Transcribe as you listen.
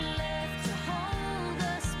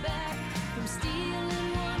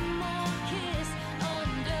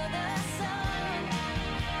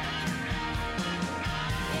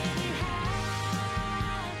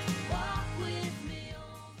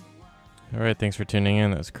All right, thanks for tuning in.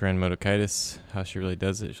 That was Corinne Motokaitis. How She Really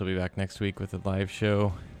Does It. She'll be back next week with a live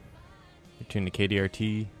show. You're tuned to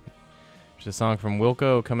KDRT. There's a song from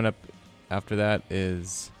Wilco. Coming up after that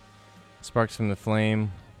is Sparks from the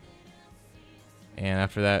Flame. And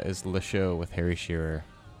after that is Le Show with Harry Shearer.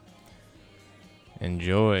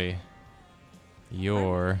 Enjoy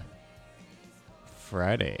your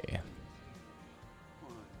Friday.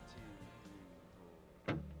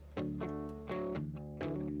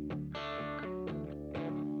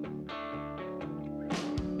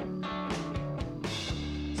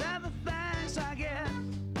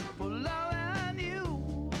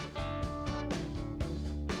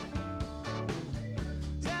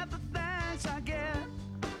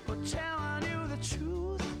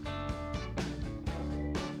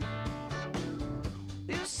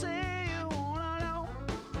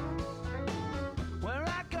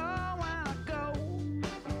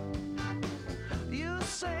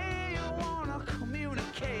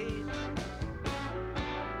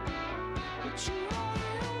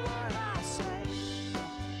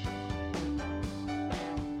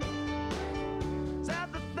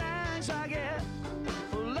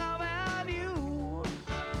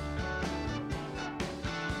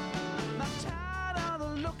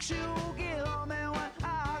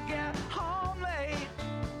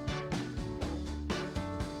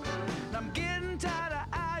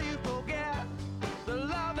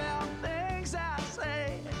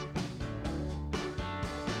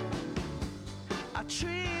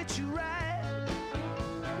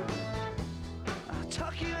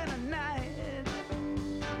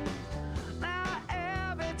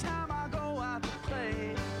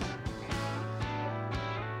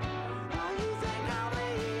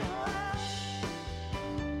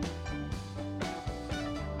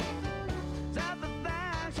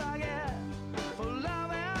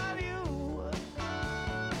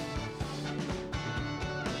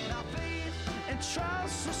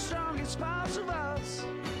 Trust the strongest parts of us.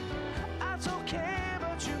 That's okay,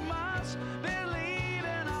 but you must believe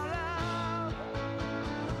in our love.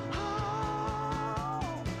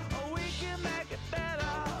 Oh, we can make it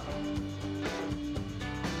better.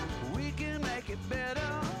 We can make it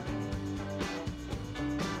better.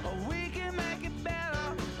 Oh, we can make it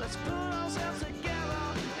better. Let's put ourselves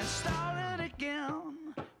together and start it again.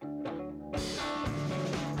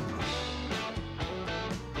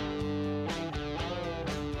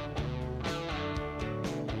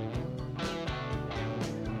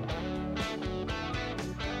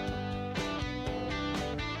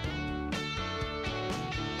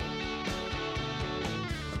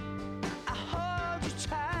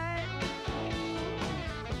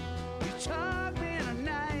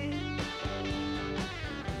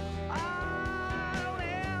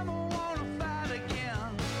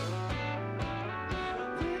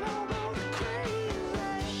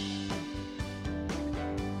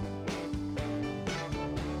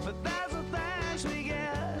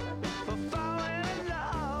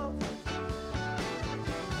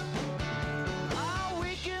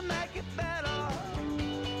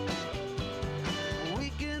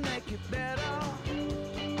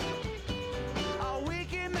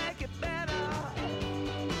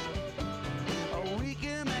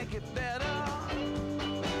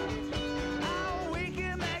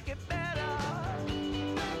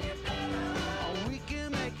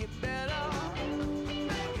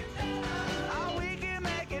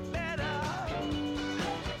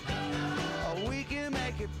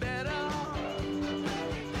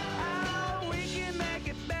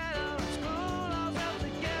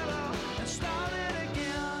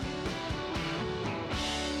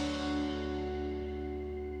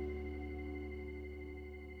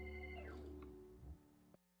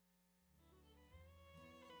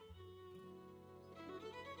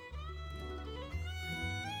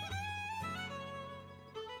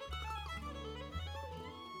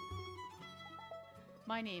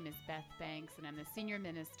 My name is Beth Banks, and I'm the Senior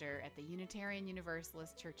Minister at the Unitarian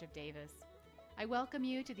Universalist Church of Davis. I welcome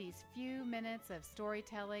you to these few minutes of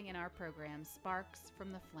storytelling in our program, Sparks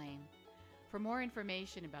from the Flame. For more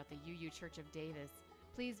information about the UU Church of Davis,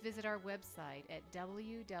 please visit our website at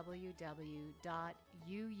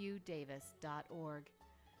www.uudavis.org.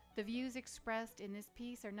 The views expressed in this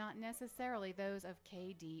piece are not necessarily those of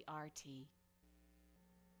KDRT.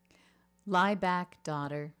 Lie back,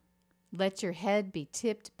 daughter. Let your head be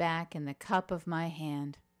tipped back in the cup of my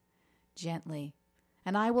hand, gently,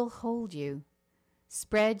 and I will hold you.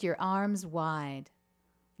 Spread your arms wide.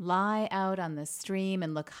 Lie out on the stream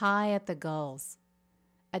and look high at the gulls.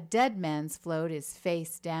 A dead man's float is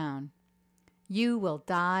face down. You will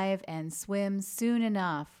dive and swim soon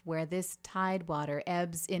enough where this tidewater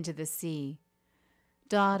ebbs into the sea.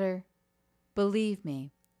 Daughter, believe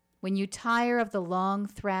me, when you tire of the long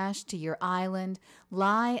thrash to your island,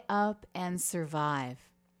 lie up and survive.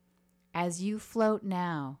 As you float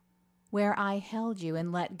now, where I held you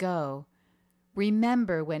and let go,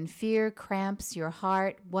 remember when fear cramps your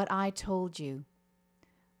heart what I told you.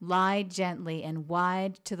 Lie gently and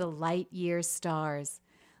wide to the light-year stars.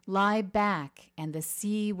 Lie back and the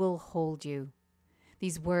sea will hold you.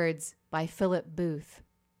 These words by Philip Booth.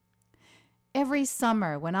 Every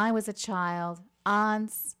summer when I was a child,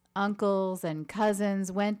 aunts, uncles, and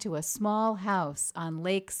cousins went to a small house on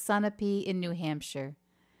Lake Sunapee in New Hampshire.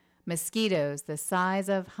 Mosquitoes the size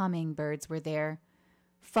of hummingbirds were there.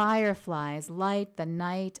 Fireflies light the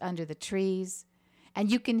night under the trees,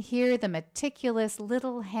 and you can hear the meticulous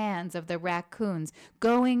little hands of the raccoons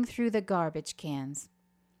going through the garbage cans.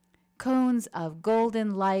 Cones of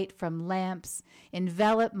golden light from lamps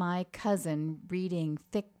envelop my cousin reading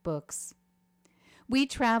thick books. We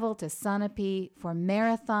travel to Sunapee for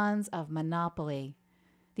marathons of Monopoly,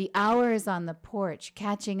 the hours on the porch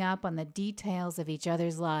catching up on the details of each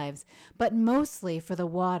other's lives, but mostly for the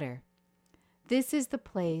water. This is the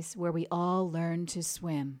place where we all learn to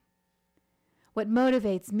swim. What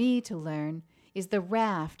motivates me to learn is the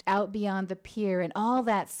raft out beyond the pier and all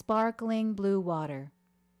that sparkling blue water.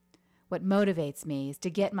 What motivates me is to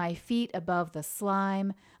get my feet above the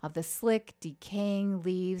slime of the slick, decaying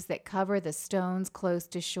leaves that cover the stones close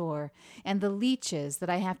to shore and the leeches that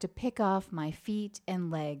I have to pick off my feet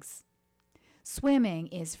and legs. Swimming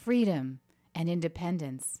is freedom and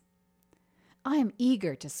independence. I am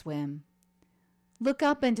eager to swim. Look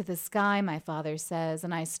up into the sky, my father says,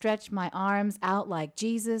 and I stretch my arms out like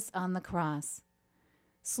Jesus on the cross.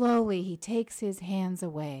 Slowly he takes his hands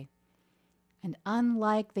away. And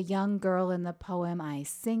unlike the young girl in the poem, I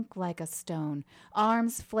sink like a stone,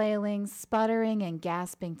 arms flailing, sputtering, and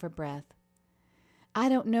gasping for breath. I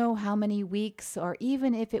don't know how many weeks or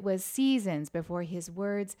even if it was seasons before his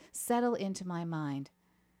words settle into my mind.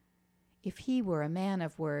 If he were a man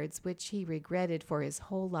of words, which he regretted for his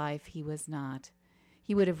whole life he was not,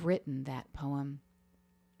 he would have written that poem.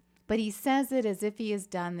 But he says it as if he has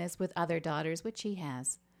done this with other daughters, which he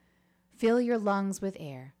has. Fill your lungs with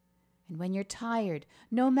air. And when you're tired,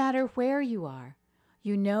 no matter where you are,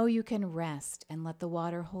 you know you can rest and let the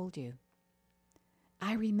water hold you.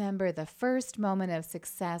 I remember the first moment of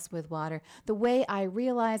success with water, the way I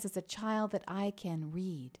realized as a child that I can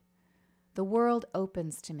read. The world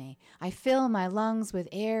opens to me. I fill my lungs with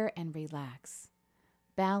air and relax.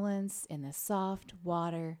 Balance in the soft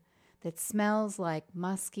water that smells like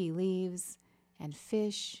musky leaves and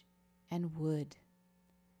fish and wood.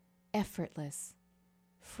 Effortless.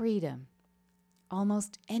 Freedom.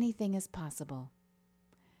 Almost anything is possible.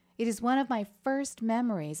 It is one of my first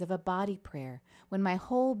memories of a body prayer when my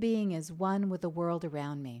whole being is one with the world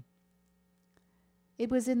around me.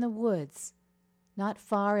 It was in the woods, not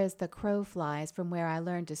far as the crow flies from where I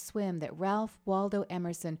learned to swim, that Ralph Waldo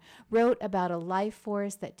Emerson wrote about a life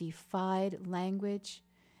force that defied language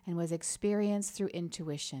and was experienced through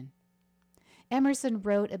intuition. Emerson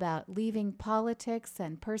wrote about leaving politics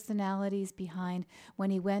and personalities behind when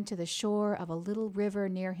he went to the shore of a little river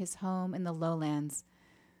near his home in the lowlands.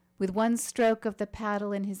 With one stroke of the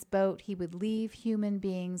paddle in his boat, he would leave human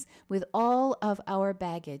beings with all of our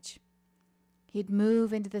baggage. He'd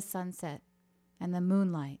move into the sunset and the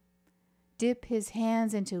moonlight, dip his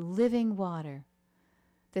hands into living water.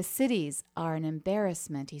 The cities are an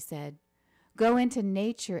embarrassment, he said. Go into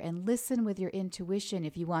nature and listen with your intuition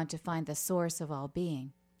if you want to find the source of all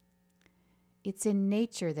being. It's in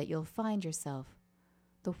nature that you'll find yourself.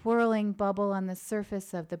 The whirling bubble on the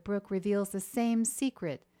surface of the brook reveals the same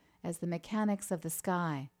secret as the mechanics of the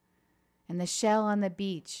sky, and the shell on the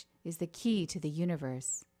beach is the key to the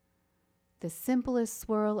universe. The simplest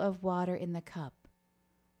swirl of water in the cup,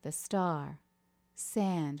 the star,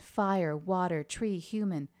 sand, fire, water, tree,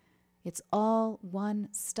 human, it's all one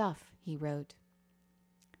stuff, he wrote.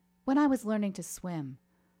 When I was learning to swim,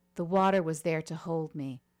 the water was there to hold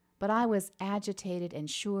me, but I was agitated and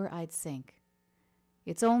sure I'd sink.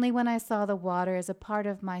 It's only when I saw the water as a part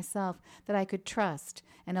of myself that I could trust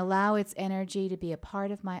and allow its energy to be a part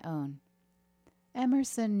of my own.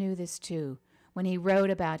 Emerson knew this too when he wrote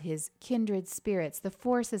about his kindred spirits, the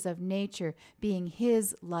forces of nature being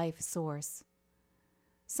his life source.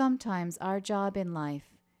 Sometimes our job in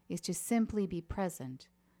life is to simply be present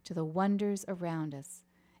to the wonders around us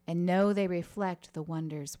and know they reflect the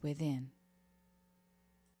wonders within.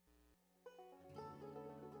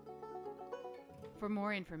 For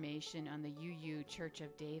more information on the UU Church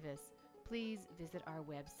of Davis, please visit our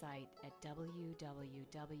website at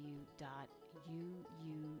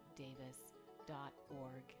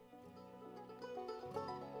www.uudavis.org.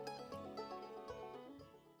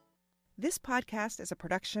 This podcast is a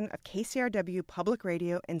production of KCRW Public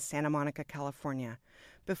Radio in Santa Monica, California.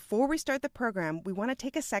 Before we start the program, we want to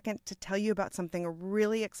take a second to tell you about something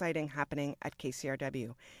really exciting happening at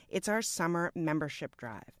KCRW. It's our summer membership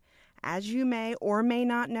drive. As you may or may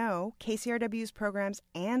not know, KCRW's programs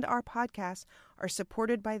and our podcasts are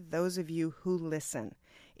supported by those of you who listen.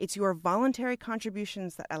 It's your voluntary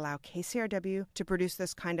contributions that allow KCRW to produce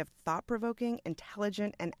this kind of thought-provoking,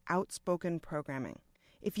 intelligent, and outspoken programming.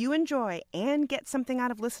 If you enjoy and get something out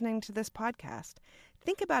of listening to this podcast,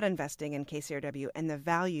 think about investing in KCRW and the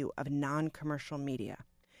value of non-commercial media.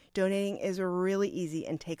 Donating is really easy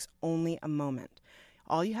and takes only a moment.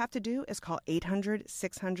 All you have to do is call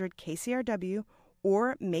 800-600-KCRW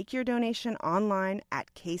or make your donation online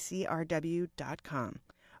at kcrw.com.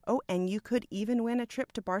 Oh, and you could even win a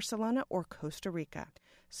trip to Barcelona or Costa Rica.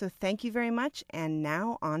 So thank you very much, and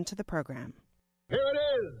now on to the program. Here it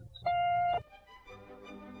is!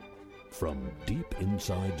 From deep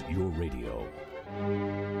inside your radio.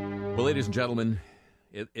 Well, ladies and gentlemen,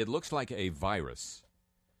 it looks like a virus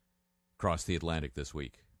crossed the Atlantic this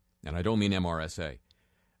week. And I don't mean MRSA.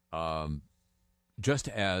 Just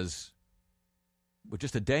a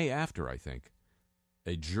day after, I think,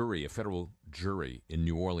 a federal jury in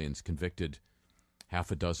New Orleans convicted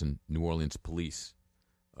half a dozen New Orleans police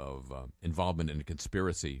of involvement in a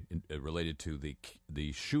conspiracy related to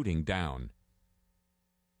the shooting down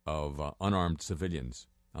of unarmed civilians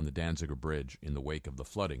on the Danziger Bridge in the wake of the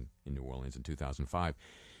flooding in New Orleans in 2005.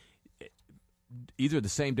 Either the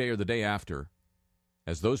same day or the day after,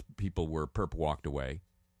 as those people were walked away,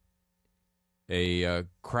 a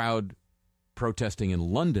crowd protesting in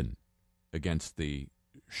London against the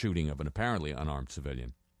shooting of an apparently unarmed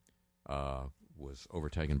civilian was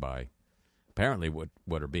overtaken by apparently what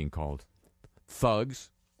are being called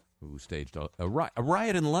thugs who staged a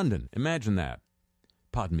riot in London. Imagine that.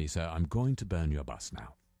 Pardon me, sir, I'm going to burn your bus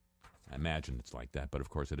now. I imagine it's like that, but of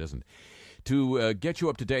course it isn't. To get you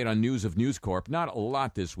up to date on news of News Corp, not a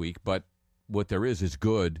lot this week, but what there is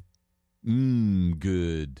good.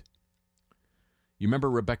 Good. You remember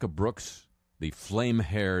Rebecca Brooks, the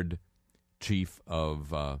flame-haired chief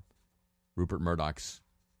of Rupert Murdoch's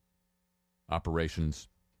operations,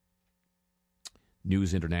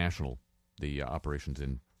 News International, the operations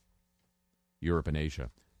in Europe and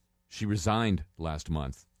Asia. She resigned last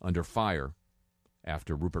month under fire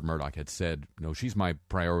after Rupert Murdoch had said, no, she's my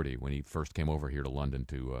priority when he first came over here to London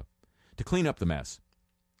to clean up the mess.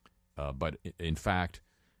 But in fact,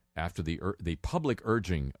 after the public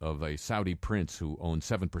urging of a Saudi prince who owns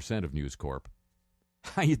 7% of News Corp,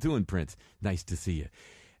 how you doing, Prince? Nice to see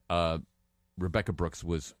you. Rebecca Brooks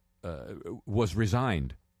was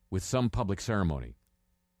resigned with some public ceremony.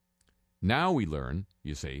 Now we learn,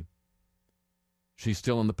 you see, she's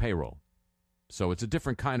still on the payroll. So it's a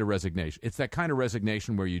different kind of resignation. It's that kind of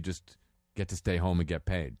resignation where you just get to stay home and get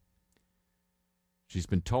paid. She's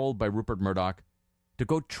been told by Rupert Murdoch to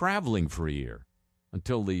go traveling for a year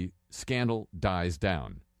until the scandal dies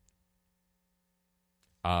down.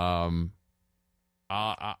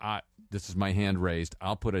 This is my hand raised.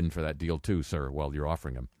 I'll put in for that deal too, sir, while you're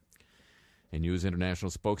offering them. A News International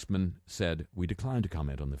spokesman said, we decline to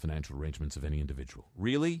comment on the financial arrangements of any individual.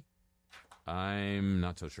 Really? I'm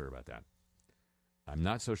not so sure about that. I'm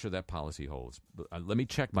not so sure that policy holds. Let me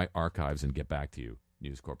check my archives and get back to you,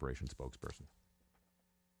 News Corporation spokesperson.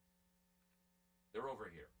 They're over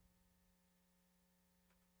here.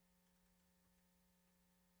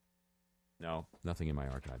 No, nothing in my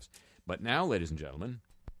archives. But now, ladies and gentlemen.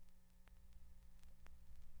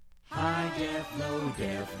 High def, low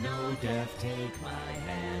def, no def, take my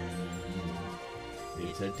hand.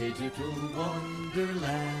 It's a digital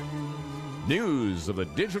wonderland. News of the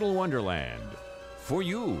digital wonderland for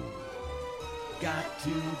you. Got to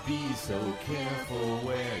be so careful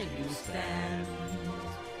where you stand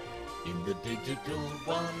in the digital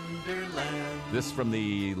wonderland. This from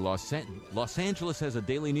the Los Angeles has a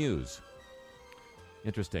Daily News.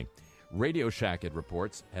 Interesting. Radio Shack, it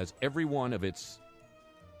reports, has every one of its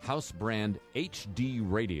house brand HD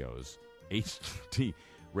radios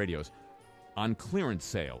on clearance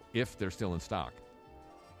sale if they're still in stock.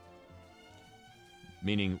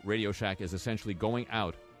 Meaning Radio Shack is essentially going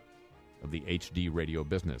out of the HD radio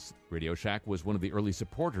business. Radio Shack was one of the early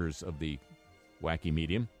supporters of the wacky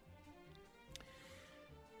medium.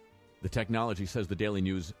 The technology, says the Daily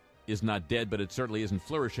News, is not dead, but it certainly isn't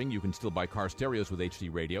flourishing. You can still buy car stereos with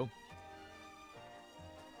HD radio.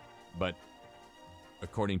 But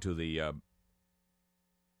according to the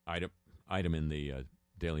item in the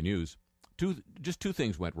Daily News, just two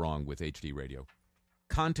things went wrong with HD radio: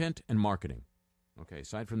 content and marketing. Okay,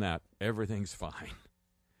 aside from that, everything's fine.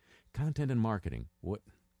 Content and marketing. What?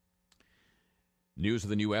 News of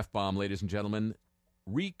the new F-bomb, ladies and gentlemen.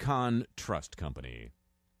 Recon Trust Company.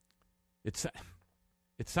 It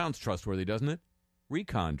sounds trustworthy, doesn't it?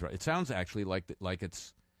 Recon. It sounds actually like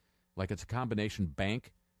it's a combination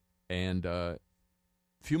bank and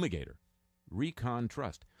fumigator. Recon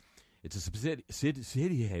Trust. It's a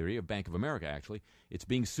subsidiary of Bank of America, actually. It's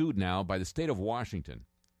being sued now by the state of Washington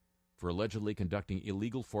for allegedly conducting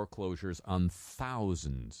illegal foreclosures on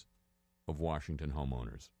thousands of Washington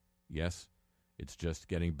homeowners. Yes, it's just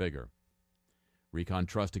getting bigger. Recon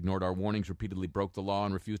Trust ignored our warnings, repeatedly broke the law,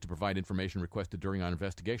 and refused to provide information requested during our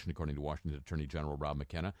investigation, according to Washington Attorney General Rob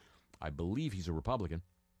McKenna. I believe he's a Republican.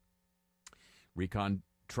 Recon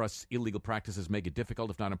Trust's illegal practices make it difficult,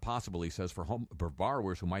 if not impossible, he says, for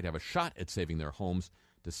borrowers who might have a shot at saving their homes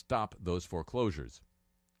to stop those foreclosures.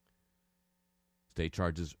 State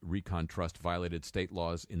charges Recon Trust violated state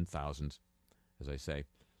laws in thousands, as I say.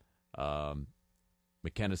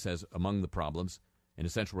 McKenna says among the problems, an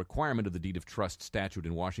essential requirement of the Deed of Trust statute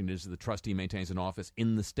in Washington is that the trustee maintains an office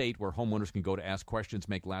in the state where homeowners can go to ask questions,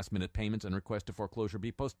 make last-minute payments, and request a foreclosure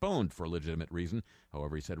be postponed for a legitimate reason.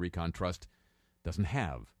 However, he said Recon Trust doesn't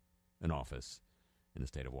have an office in the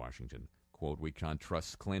state of Washington. Quote, Recon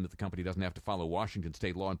Trust's claim that the company doesn't have to follow Washington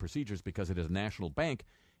state law and procedures because it is a national bank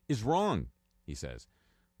is wrong, he says.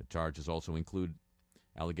 The charges also include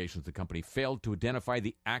allegations the company failed to identify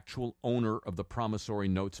the actual owner of the promissory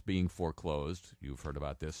notes being foreclosed. You've heard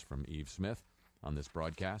about this from Eve Smith on this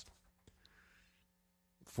broadcast.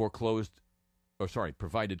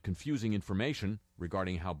 Provided confusing information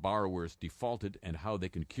regarding how borrowers defaulted and how they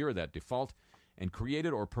can cure that default, and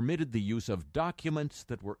created or permitted the use of documents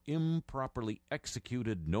that were improperly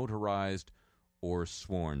executed, notarized, or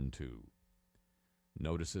sworn to.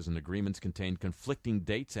 Notices and agreements contained conflicting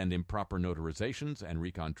dates and improper notarizations, and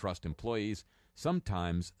Recon Trust employees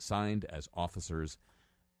sometimes signed as officers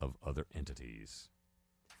of other entities.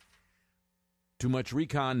 Too much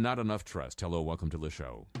Recon, not enough trust. Hello, welcome to the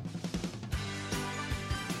show.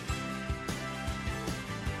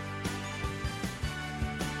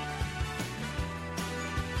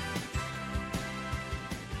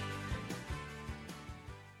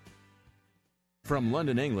 From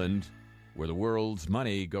London, England, where the world's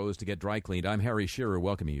money goes to get dry cleaned, I'm Harry Shearer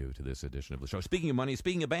welcoming you to this edition of the show. Speaking of money,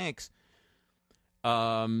 speaking of banks,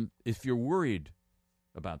 if you're worried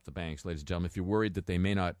about the banks, ladies and gentlemen, if you're worried that they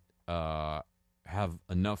may not have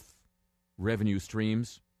enough revenue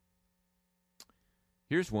streams,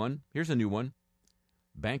 here's one. Here's a new one.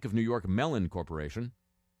 Bank of New York Mellon Corporation.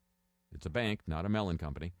 It's a bank, not a melon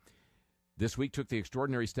company. This week took the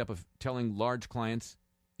extraordinary step of telling large clients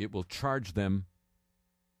it will charge them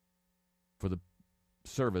for the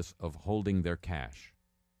service of holding their cash.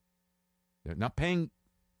 They're not paying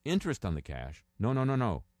interest on the cash.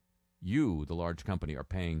 No. You, the large company, are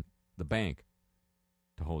paying the bank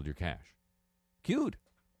to hold your cash. Cute.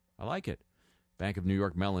 I like it. Bank of New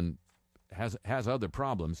York Mellon has other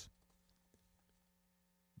problems,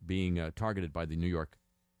 being targeted by the New York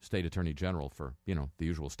State Attorney General for, the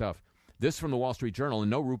usual stuff. This from the Wall Street Journal, and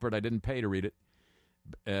no, Rupert, I didn't pay to read it.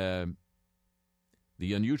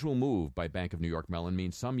 The unusual move by Bank of New York Mellon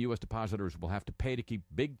means some U.S. depositors will have to pay to keep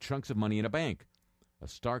big chunks of money in a bank, a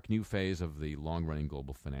stark new phase of the long-running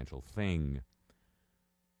global financial thing.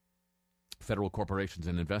 Federal corporations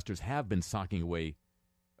and investors have been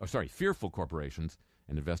fearful corporations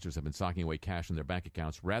and investors have been socking away cash in their bank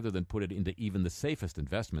accounts rather than put it into even the safest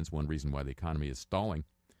investments, one reason why the economy is stalling.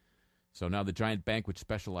 So now the giant bank, which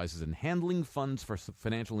specializes in handling funds for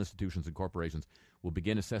financial institutions and corporations, will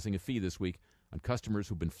begin assessing a fee this week on customers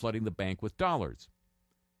who've been flooding the bank with dollars.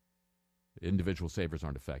 Individual savers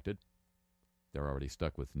aren't affected. They're already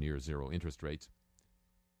stuck with near zero interest rates.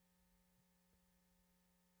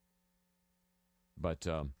 But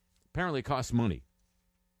apparently it costs money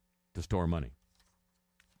to store money.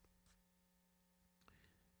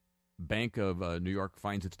 Bank of New York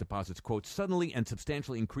finds its deposits, quote, suddenly and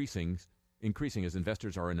substantially increasing as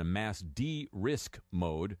investors are in a mass de-risk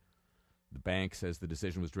mode. The bank says the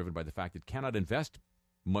decision was driven by the fact it cannot invest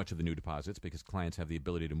much of the new deposits because clients have the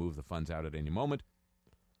ability to move the funds out at any moment.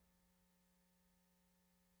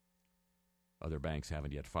 Other banks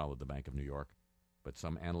haven't yet followed the Bank of New York, but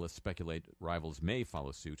some analysts speculate rivals may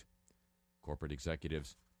follow suit. Corporate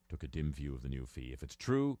executives took a dim view of the new fee. If it's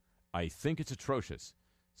true, I think it's atrocious,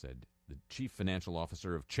 said the chief financial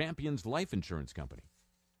officer of Champions Life Insurance Company.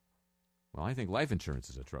 Well, I think life insurance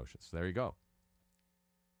is atrocious. There you go.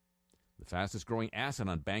 The fastest growing asset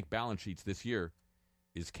on bank balance sheets this year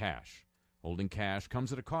is cash. Holding cash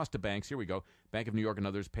comes at a cost to banks. Here we go. Bank of New York and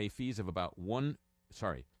others pay fees of about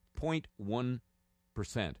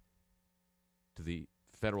 0.1% to the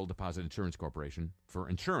Federal Deposit Insurance Corporation for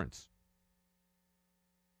insurance.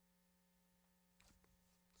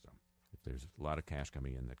 So if there's a lot of cash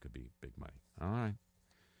coming in, that could be big money. All right.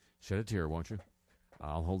 Shed a tear, won't you?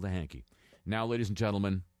 I'll hold the hanky. Now, ladies and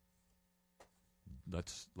gentlemen,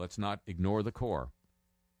 let's not ignore the Corps.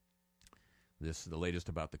 This is the latest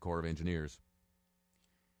about the Corps of Engineers.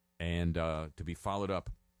 And to be followed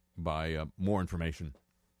up by more information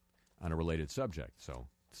on a related subject. So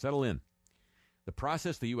settle in. The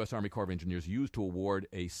process the U.S. Army Corps of Engineers used to award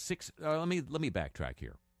a let me backtrack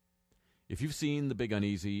here. If you've seen The Big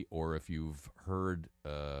Uneasy, or if you've heard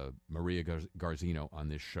Maria Garzino on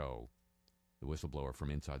this show, the whistleblower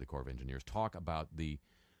from inside the Corps of Engineers, talk about the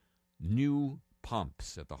new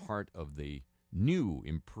pumps at the heart of the new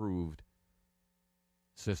improved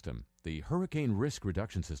system, the hurricane risk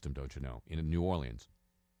reduction system, don't you know, in New Orleans.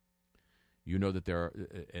 You know that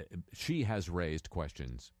she has raised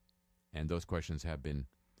questions, and those questions have been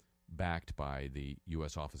backed by the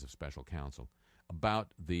U.S. Office of Special Counsel, about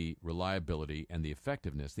the reliability and the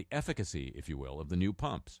effectiveness, the efficacy, if you will, of the new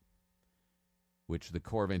pumps, which the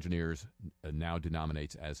Corps of Engineers now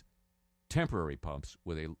denominates as temporary pumps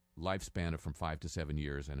with a lifespan of from 5 to 7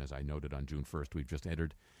 years. And as I noted on June 1st, we've just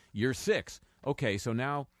entered year 6. Okay, so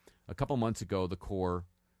now a couple months ago, the Corps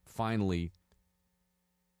finally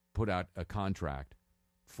put out a contract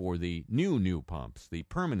for the new pumps, the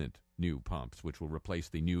permanent new pumps, which will replace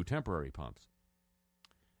the new temporary pumps.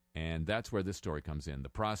 And that's where this story comes in. The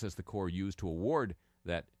process the Corps used to award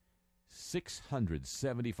that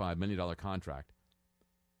 $675 million contract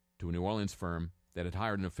to a New Orleans firm that had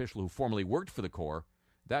hired an official who formerly worked for the Corps,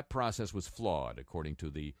 that process was flawed, according to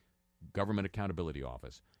the Government Accountability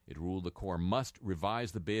Office. It ruled the Corps must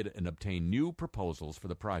revise the bid and obtain new proposals for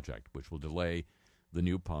the project, which will delay the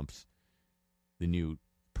new pumps, the new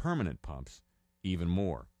permanent pumps, even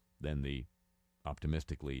more than the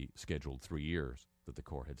optimistically scheduled 3 years that the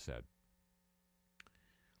Corps had said.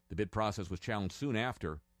 The bid process was challenged soon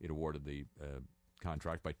after it awarded the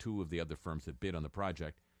contract by 2 of the other firms that bid on the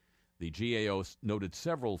project. The GAO noted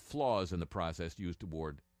several flaws in the process used to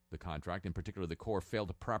award the contract. In particular, the Corps failed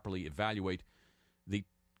to properly evaluate the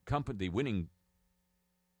winning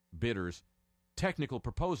bidder's technical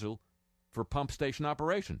proposal for pump station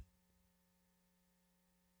operation.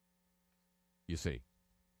 You see,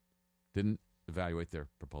 didn't evaluate their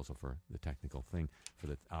proposal for the technical thing, for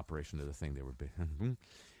the operation of the thing they were bidding.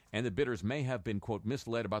 And the bidders may have been, quote,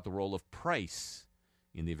 misled about the role of price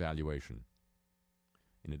in the evaluation.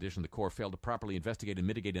 In addition, the Corps failed to properly investigate and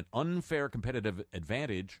mitigate an unfair competitive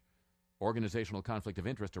advantage, organizational conflict of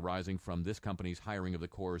interest arising from this company's hiring of the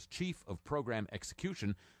Corps' Chief of Program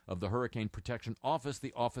Execution of the Hurricane Protection Office,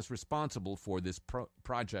 the office responsible for this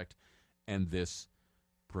project and this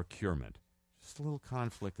procurement. Just a little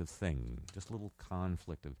conflict of thing. Just a little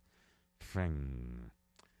conflict of thing.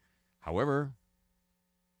 However,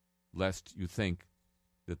 lest you think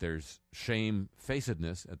that there's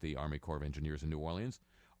shamefacedness at the Army Corps of Engineers in New Orleans,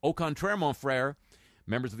 au contraire, mon frère,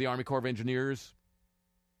 members of the Army Corps of Engineers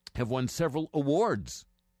have won several awards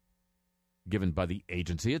given by the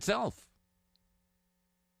agency itself.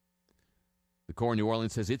 The Corps in New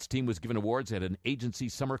Orleans says its team was given awards at an agency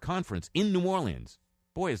summer conference in New Orleans.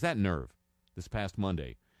 Boy, is that nerve. This past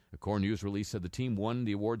Monday, a Corps news release said the team won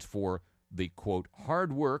the awards for the, quote,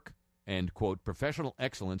 hard work and, quote, professional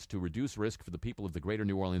excellence to reduce risk for the people of the greater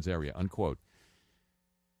New Orleans area, unquote.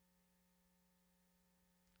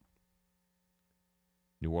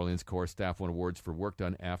 New Orleans Corps staff won awards for work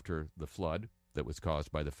done after the flood that was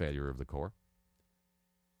caused by the failure of the Corps.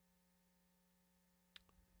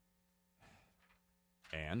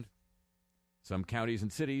 And some counties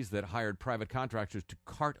and cities that hired private contractors to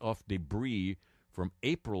cart off debris from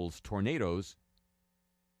April's tornadoes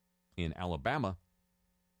in Alabama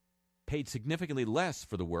paid significantly less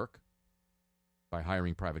for the work by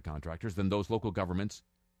hiring private contractors than those local governments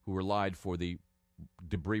who relied for the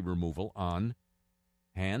debris removal on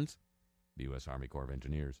hands, the U.S. Army Corps of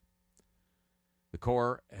Engineers. The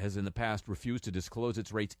Corps has in the past refused to disclose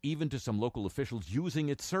its rates even to some local officials using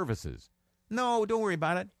its services. No, don't worry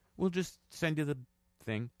about it. We'll just send you the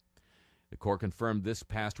thing. The Corps confirmed this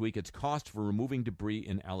past week its cost for removing debris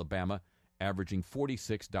in Alabama averaging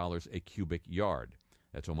 $46 a cubic yard.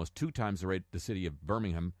 That's almost 2 times the rate the city of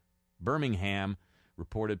Birmingham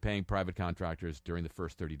reported paying private contractors during the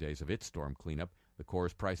first 30 days of its storm cleanup. The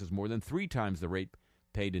Corps' price is more than 3 times the rate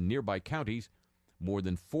paid in nearby counties, more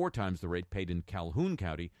than 4 times the rate paid in Calhoun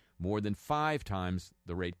County, more than 5 times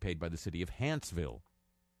the rate paid by the city of Huntsville.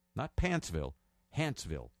 Not Pantsville,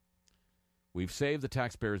 Huntsville. We've saved the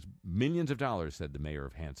taxpayers millions of dollars, said the mayor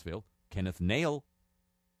of Huntsville, Kenneth Nail.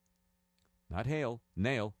 Not Hale,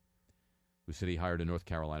 Nail, who said he hired a North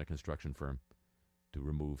Carolina construction firm to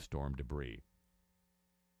remove storm debris.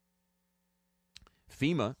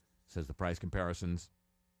 FEMA says the price comparisons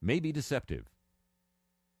may be deceptive.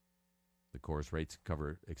 The Corps' rates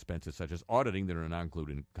cover expenses such as auditing that are not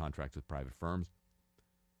included in contracts with private firms.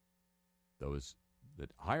 Those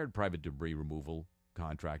that hired private debris removal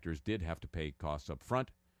contractors did have to pay costs up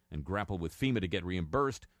front and grapple with FEMA to get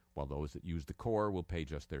reimbursed, while those that use the Corps will pay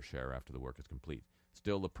just their share after the work is complete.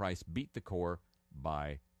 Still, the price beat the Corps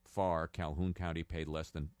by far. Calhoun County paid less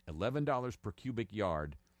than $11 per cubic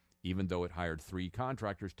yard, even though it hired 3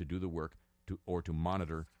 contractors to do the work to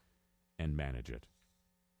monitor and manage it.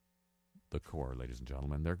 The Corps, ladies and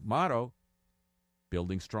gentlemen, their motto,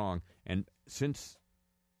 building strong. And since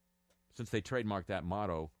they trademarked that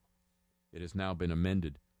motto, it has now been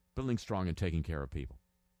amended, building strong and taking care of people,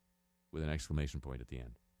 with an exclamation point at the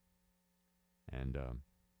end. And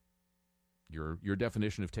your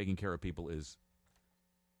definition of taking care of people is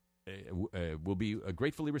will be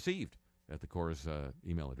gratefully received at the Corps'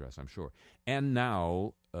 email address, I'm sure. And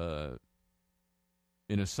now,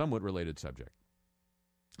 in a somewhat related subject,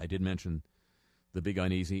 I did mention the Big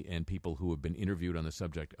Uneasy and people who have been interviewed on the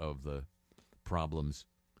subject of the problems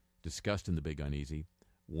discussed in the Big Uneasy.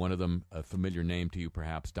 One of them, a familiar name to you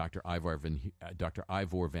perhaps, Dr. Ivor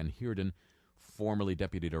Van Heerden, formerly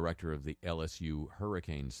Deputy Director of the LSU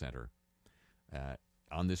Hurricane Center.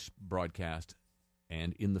 On this broadcast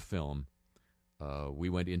and in the film, we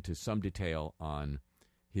went into some detail on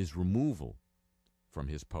his removal from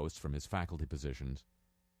his posts, from his faculty positions,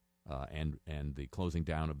 and the closing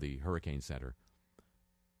down of the Hurricane Center,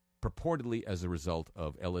 purportedly as a result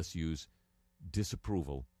of LSU's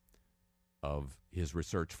disapproval of his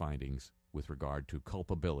research findings with regard to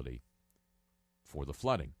culpability for the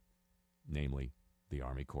flooding, namely the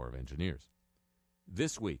Army Corps of Engineers.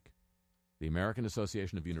 This week, the American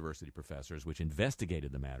Association of University Professors, which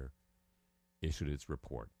investigated the matter, issued its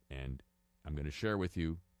report, and I'm going to share with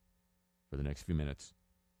you for the next few minutes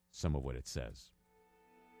some of what it says.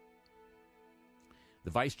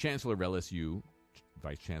 The Vice Chancellor of LSU,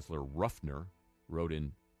 Vice Chancellor Ruffner, wrote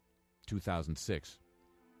in 2006,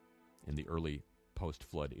 in the early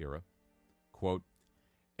post-flood era, quote,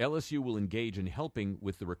 LSU will engage in helping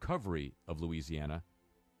with the recovery of Louisiana,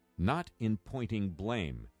 not in pointing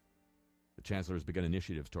blame. The Chancellor has begun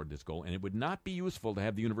initiatives toward this goal, and it would not be useful to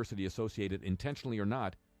have the university associated, intentionally or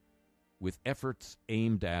not, with efforts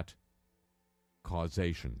aimed at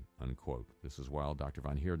causation, unquote. This is while Dr.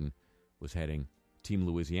 Van Heerden was heading Team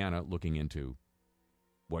Louisiana, looking into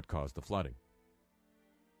what caused the flooding.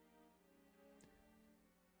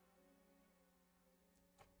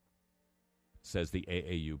 Says the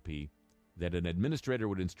AAUP that an administrator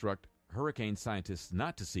would instruct hurricane scientists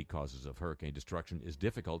not to seek causes of hurricane destruction is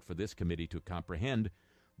difficult for this committee to comprehend,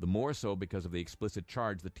 the more so because of the explicit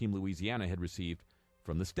charge that Team Louisiana had received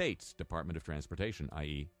from the state's Department of Transportation,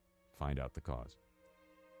 i.e., find out the cause.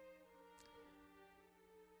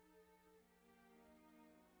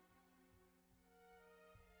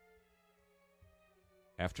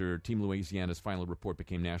 After Team Louisiana's final report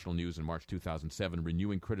became national news in March 2007,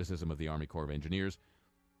 renewing criticism of the Army Corps of Engineers,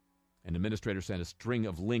 an administrator sent a string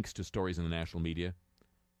of links to stories in the national media,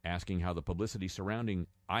 asking how the publicity surrounding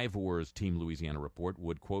Ivor's Team Louisiana report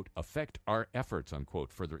would, quote, affect our efforts,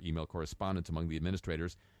 unquote. Further email correspondence among the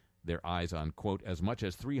administrators, their eyes on, quote, as much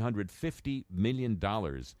as $350 million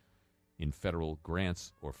in federal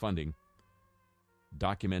grants or funding,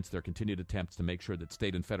 documents their continued attempts to make sure that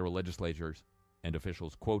state and federal legislatures and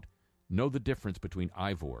officials, quote, know the difference between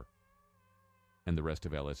Ivor and the rest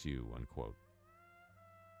of LSU, unquote.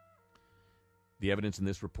 The evidence in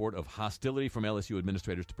this report of hostility from LSU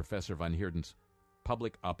administrators to Professor Van Heerden's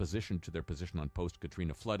public opposition to their position on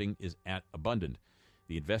post-Katrina flooding is abundant.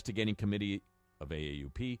 The investigating committee of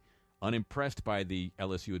AAUP, unimpressed by the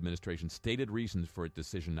LSU administration's stated reasons for its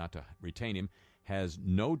decision not to retain him, has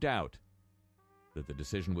no doubt that the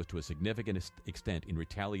decision was to a significant extent in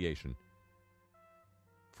retaliation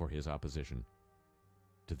for his opposition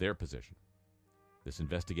to their position. This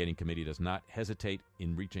investigating committee does not hesitate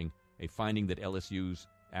in reaching a finding that LSU's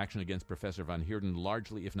action against Professor Van Heerden,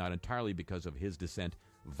 largely, if not entirely because of his dissent,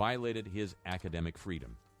 violated his academic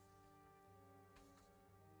freedom.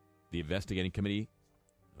 The investigating committee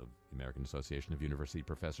of The American Association of University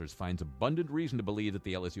Professors finds abundant reason to believe that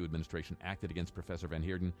the LSU administration acted against Professor Van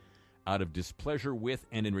Heerden out of displeasure with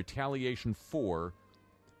and in retaliation for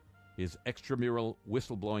his extramural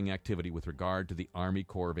whistleblowing activity with regard to the Army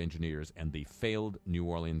Corps of Engineers and the failed New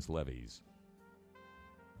Orleans levees.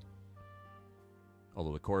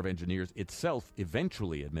 Although the Corps of Engineers itself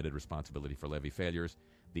eventually admitted responsibility for levee failures,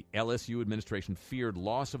 the LSU administration feared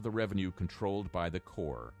loss of the revenue controlled by the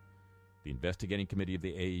Corps. The investigating committee of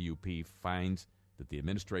the AAUP finds that the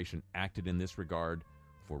administration acted in this regard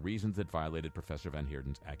for reasons that violated Professor Van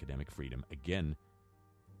Heerden's academic freedom. Again,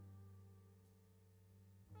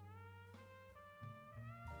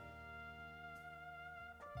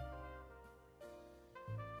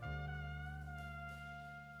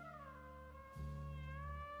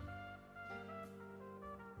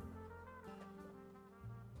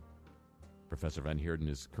 Professor Van Heerden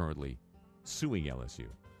is currently suing LSU.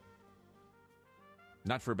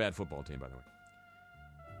 Not for a bad football team, by the way.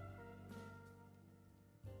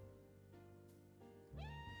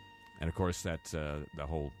 And of course, that the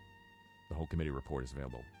whole committee report is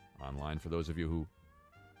available online for those of you who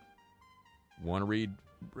want to read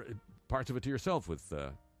parts of it to yourself with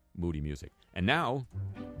moody music. And now,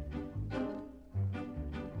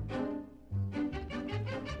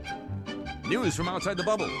 news from outside the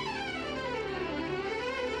bubble.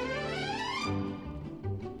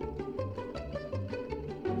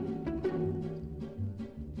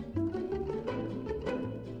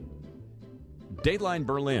 Dateline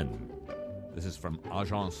Berlin. This is from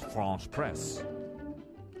Agence France Presse.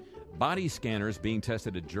 Body scanners being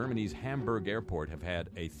tested at Germany's Hamburg airport have had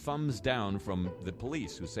a thumbs down from the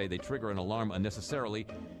police, who say they trigger an alarm unnecessarily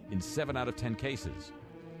in 7 out of 10 cases.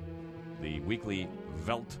 The weekly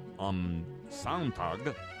Welt am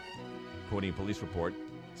Sonntag, quoting a police report,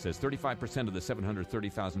 says 35% of the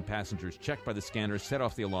 730,000 passengers checked by the scanners set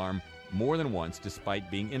off the alarm more than once, despite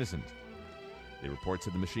being innocent. The report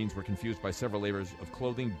said the machines were confused by several layers of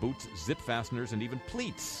clothing, boots, zip fasteners, and even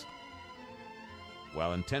pleats.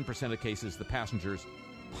 While in 10% of cases, the passengers'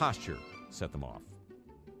 posture set them off.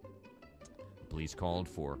 The police called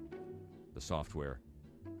for the software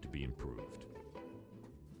to be improved.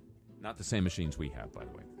 Not the same machines we have, by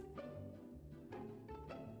the way.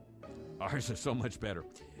 Ours are so much better.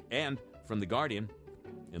 And from The Guardian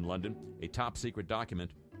in London, a top-secret document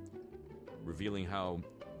revealing how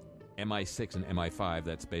MI6 and MI5,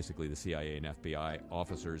 that's basically the CIA and FBI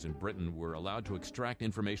officers in Britain, were allowed to extract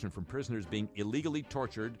information from prisoners being illegally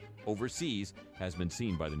tortured overseas, has been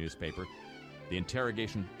seen by the newspaper. The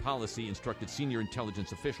interrogation policy instructed senior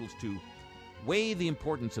intelligence officials to weigh the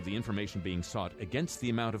importance of the information being sought against the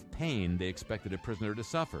amount of pain they expected a prisoner to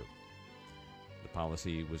suffer. The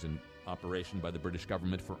policy was in operation by the British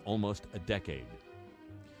government for almost a decade.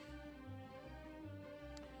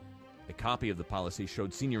 A copy of the policy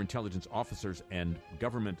showed senior intelligence officers and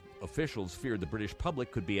government officials feared the British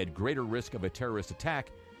public could be at greater risk of a terrorist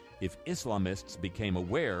attack if Islamists became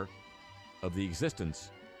aware of the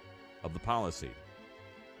existence of the policy.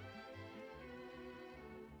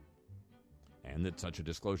 And that such a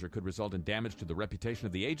disclosure could result in damage to the reputation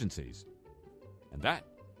of the agencies. And that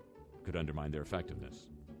could undermine their effectiveness.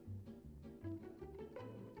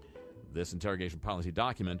 This interrogation policy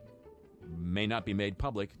document may not be made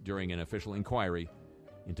public during an official inquiry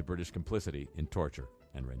into British complicity in torture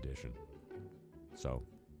and rendition. So,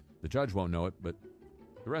 the judge won't know it, but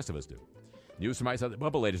the rest of us do. News from outside the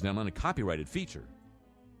bubble, ladies and gentlemen, a copyrighted feature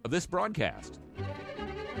of this broadcast.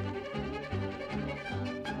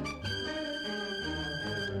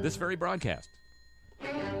 This very broadcast.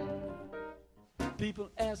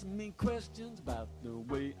 People ask me questions about the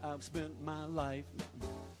way I've spent my life.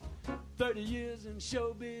 30 years in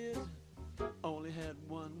showbiz, only had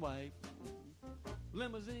one wife.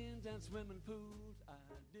 Limousines and swimming pools, I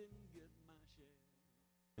didn't get my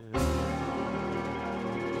share.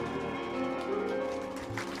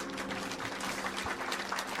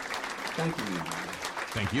 Thank you.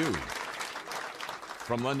 Thank you.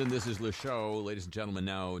 From London, this is Le Show. Ladies and gentlemen,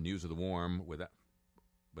 now news of the warm without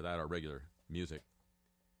our regular music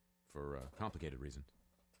for complicated reasons.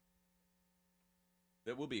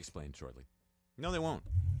 That will be explained shortly. No, they won't.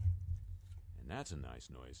 And that's a nice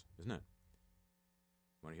noise, isn't it?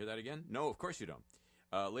 Want to hear that again? No, of course you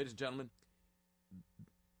don't. Ladies and gentlemen,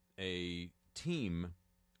 a team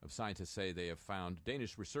of scientists say they have found,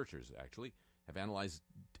 Danish researchers actually, have analyzed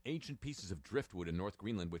ancient pieces of driftwood in North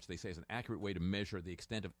Greenland, which they say is an accurate way to measure the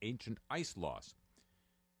extent of ancient ice loss.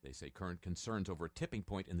 They say current concerns over a tipping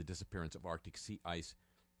point in the disappearance of Arctic sea ice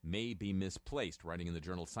may be misplaced. Writing in the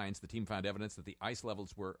journal Science, the team found evidence that the ice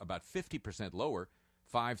levels were about 50% lower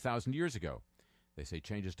 5,000 years ago. They say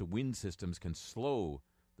changes to wind systems can slow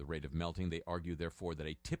the rate of melting. They argue, therefore, that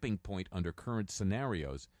a tipping point under current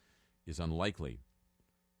scenarios is unlikely.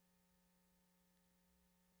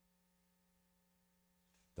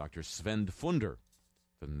 Dr. Sven Funder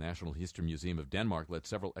from the National History Museum of Denmark led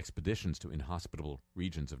several expeditions to inhospitable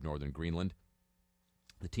regions of northern Greenland.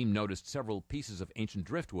 The team noticed several pieces of ancient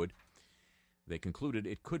driftwood. They concluded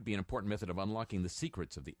it could be an important method of unlocking the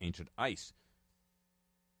secrets of the ancient ice.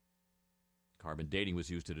 Carbon dating was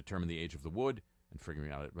used to determine the age of the wood and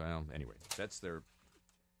figuring out it. Well, anyway, that's their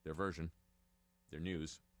version, their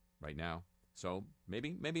news right now. So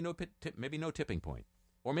maybe no tipping point,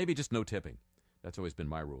 or maybe just no tipping. That's always been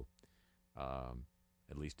my rule,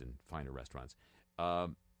 at least in finer restaurants.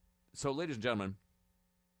 So, ladies and gentlemen,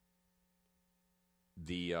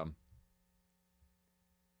 the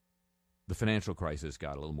financial crisis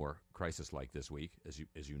got a little more crisis-like this week, as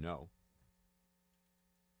you know,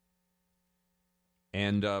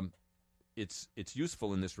 and it's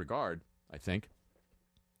useful in this regard, I think,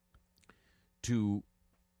 to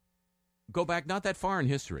go back not that far in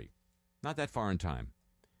history, not that far in time,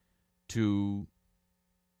 to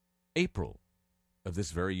April of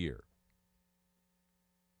this very year.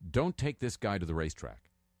 Don't take this guy to the racetrack.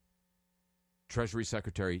 Treasury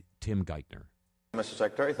Secretary Tim Geithner. Mr.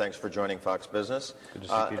 Secretary, thanks for joining Fox Business. Good to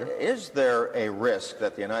see Peter. Is there a risk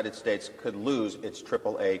that the United States could lose its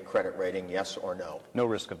AAA credit rating, yes or no? No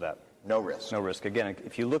risk of that. No risk. No risk. Again,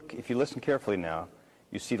 if you listen carefully now,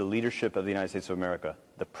 you see the leadership of the United States of America,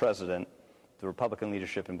 the president, the Republican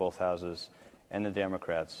leadership in both houses, and the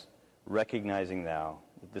Democrats recognizing now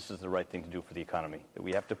that this is the right thing to do for the economy, that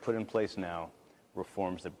we have to put in place now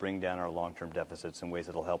reforms that bring down our long-term deficits in ways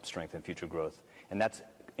that will help strengthen future growth. And that's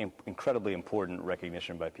incredibly important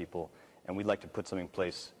recognition by people, and we'd like to put something in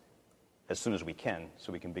place as soon as we can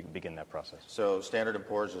so we can begin that process. So Standard &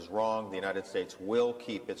 Poor's is wrong. The United States will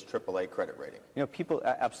keep its AAA credit rating. You know, people,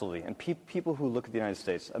 absolutely. And people who look at the United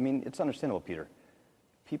States, I mean, it's understandable, Peter.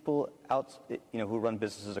 People out, who run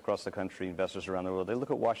businesses across the country, investors around the world, they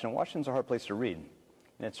look at Washington. Washington's a hard place to read.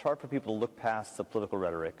 And it's hard for people to look past the political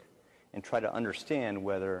rhetoric and try to understand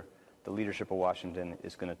whether the leadership of Washington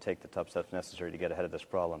is going to take the tough steps necessary to get ahead of this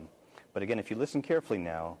problem. But again, if you listen carefully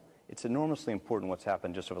now, it's enormously important what's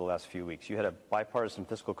happened just over the last few weeks. You had a bipartisan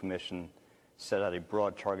fiscal commission set out a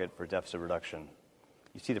broad target for deficit reduction.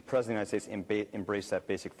 You see the President of the United States embrace that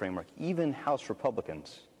basic framework. Even House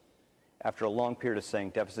Republicans, after a long period of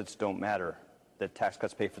saying deficits don't matter, that tax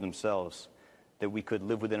cuts pay for themselves, that we could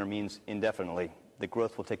live within our means indefinitely, that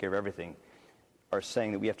growth will take care of everything, are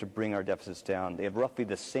saying that we have to bring our deficits down. They have roughly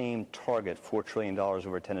the same target, $4 trillion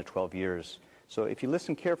over 10 to 12 years. So if you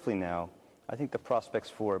listen carefully now, I think the prospects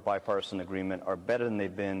for a bipartisan agreement are better than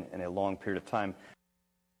they've been in a long period of time.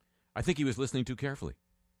 I think he was listening too carefully.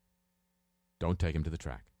 Don't take him to the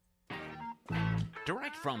track.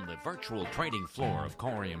 Direct from the virtual trading floor of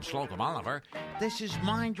Corium Slocum Oliver, this is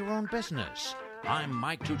Mind Your Own Business. I'm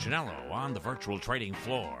Mike Tuccinello on the virtual trading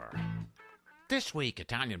floor. This week,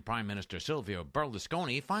 Italian Prime Minister Silvio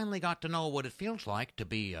Berlusconi finally got to know what it feels like to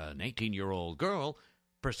be an 18-year-old girl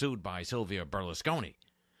pursued by Silvio Berlusconi.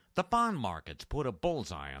 The bond markets put a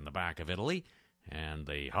bullseye on the back of Italy, and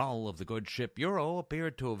the hull of the good ship Euro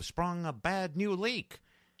appeared to have sprung a bad new leak.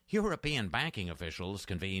 European banking officials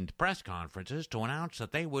convened press conferences to announce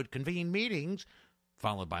that they would convene meetings,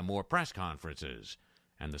 followed by more press conferences.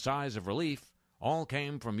 And the sighs of relief all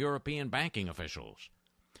came from European banking officials.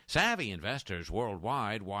 Savvy investors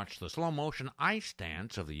worldwide watched the slow-motion ice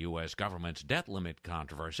dance of the U.S. government's debt limit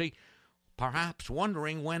controversy, perhaps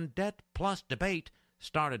wondering when debt plus debate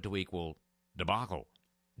started to equal debacle.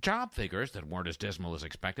 Job figures that weren't as dismal as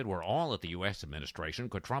expected were all that the U.S. administration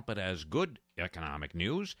could trumpet as good economic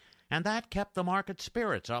news, and that kept the market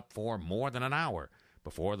spirits up for more than an hour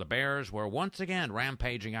before the bears were once again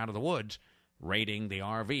rampaging out of the woods, raiding the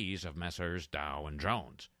RVs of Messrs. Dow and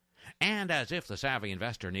Jones. And as if the savvy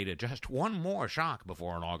investor needed just one more shock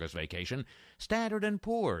before an August vacation, Standard &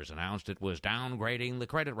 Poor's announced it was downgrading the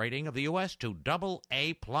credit rating of the U.S. to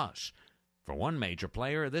AA+. For one major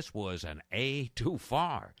player, this was an A too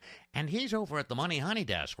far. And he's over at the Money Honey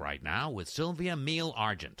desk right now with Sylvia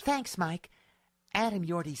Meal-Argent. Thanks, Mike. Adam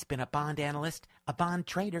Yorty's been a bond analyst, a bond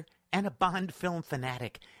trader, and a Bond film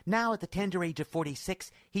fanatic. Now, at the tender age of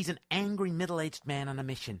 46, he's an angry middle-aged man on a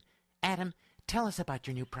mission. Adam, tell us about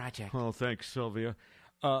your new project. Well, thanks, Sylvia.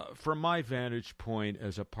 From my vantage point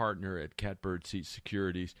as a partner at Catbird Seat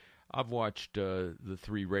Securities, I've watched the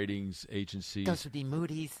three ratings agencies. Those would be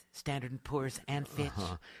Moody's, Standard & Poor's, and Fitch.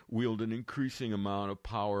 Wield an increasing amount of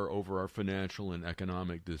power over our financial and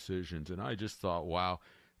economic decisions. And I just thought, wow,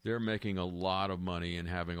 they're making a lot of money and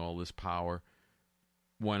having all this power.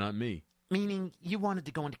 Why not me? Meaning you wanted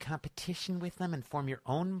to go into competition with them and form your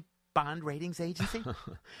own bond ratings agency?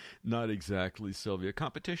 Not exactly, Sylvia.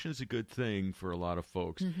 Competition is a good thing for a lot of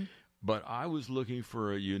folks. Mm-hmm. But I was looking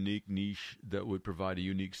for a unique niche that would provide a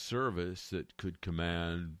unique service that could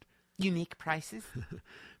command... Unique prices?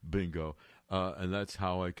 Bingo. And that's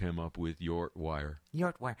how I came up with Yortwire.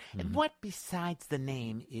 Yortwire. And what besides the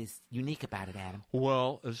name is unique about it, Adam?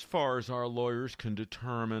 Well, as far as our lawyers can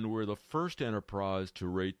determine, we're the first enterprise to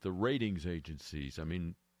rate the ratings agencies. I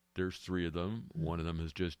mean, there's 3 of them. One of them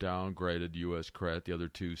has just downgraded U.S. credit. The other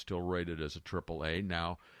 2 still rated as a AAA.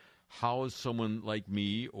 Now, how is someone like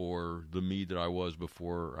me, or the me that I was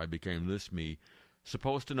before I became this me,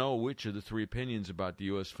 supposed to know which of the 3 opinions about the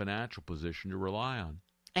U.S. financial position to rely on?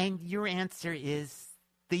 And your answer is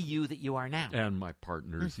the you that you are now. And my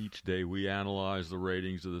partners. Each day we analyze the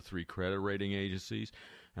ratings of the 3 credit rating agencies,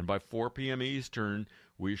 and by 4 p.m. Eastern,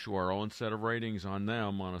 we issue our own set of ratings on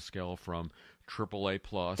them on a scale from AAA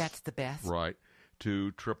plus. That's the best. Right.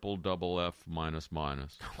 To triple double F minus.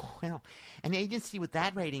 Well, an agency with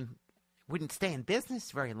that rating wouldn't stay in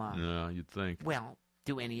business very long. Yeah, you'd think. Well,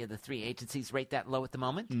 do any of the 3 agencies rate that low at the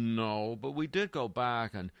moment? No, but we did go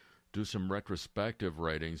back and do some retrospective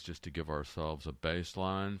ratings just to give ourselves a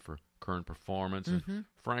baseline for current performance. And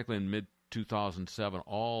frankly, in mid-2007,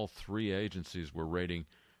 all 3 agencies were rating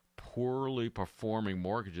poorly performing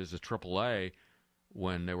mortgages as AAA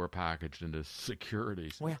when they were packaged into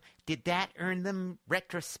securities. Well, did that earn them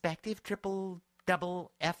retrospective triple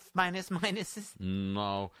double F minus minuses?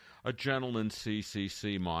 No, a gentleman's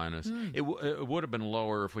CCC minus. It would have been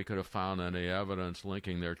lower if we could have found any evidence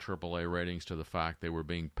linking their AAA ratings to the fact they were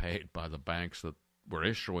being paid by the banks that were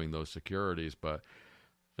issuing those securities, but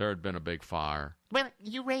there had been a big fire. Well,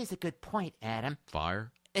 you raise a good point, Adam.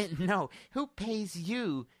 Fire? No, who pays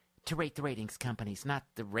you to rate the ratings companies? Not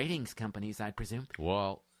the ratings companies, I presume.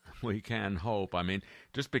 Well, we can hope. I mean,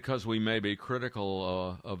 just because we may be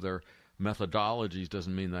critical of their methodologies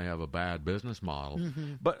doesn't mean they have a bad business model.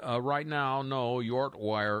 But right now, no,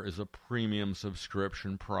 Yortwire is a premium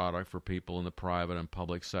subscription product for people in the private and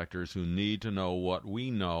public sectors who need to know what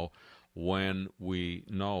we know when we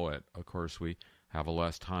know it. Of course, we have a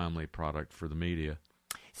less timely product for the media.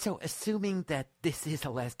 So, assuming that this is a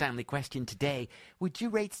less timely question today, would you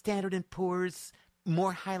rate Standard & Poor's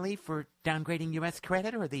more highly for downgrading U.S.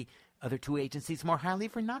 credit, or the other 2 agencies more highly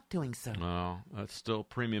for not doing so? No, that's still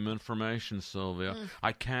premium information, Sylvia.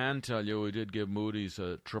 I can tell you we did give Moody's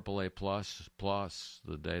a AAA plus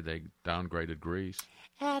the day they downgraded Greece.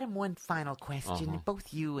 Adam, one final question.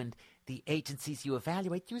 Both you and the agencies you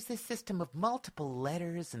evaluate use this system of multiple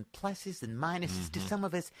letters and pluses and minuses. To some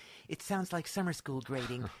of us, it sounds like summer school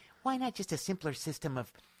grading. Why not just a simpler system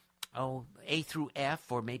of, A through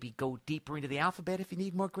F, or maybe go deeper into the alphabet if you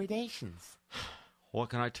need more gradations? What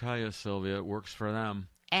can I tell you, Sylvia? It works for them.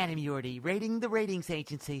 Adam Yorty, rating the ratings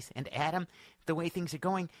agencies. And Adam, the way things are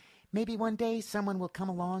going, maybe one day someone will come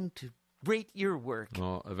along to rate your work.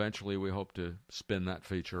 Well, eventually we hope to spin that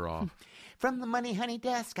feature off. From the Money Honey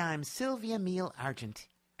desk, I'm Sylvia Meal Argent.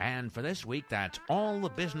 And for this week, that's all the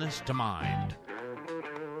business to mind.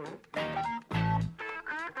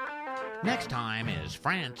 Next time is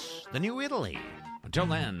France, the new Italy. Until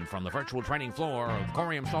then, from the virtual training floor of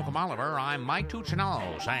Corium Slocum Oliver, I'm Mike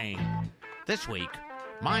Tuccinello saying, this week,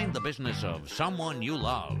 mind the business of someone you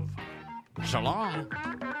love. So long.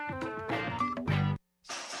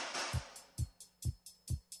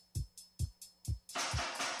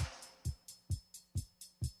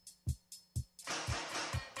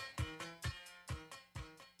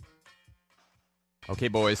 Okay,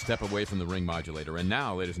 boys, step away from the ring modulator. And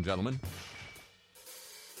now, ladies and gentlemen...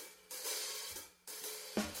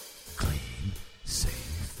 Clean,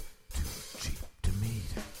 safe, too cheap to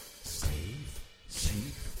meter.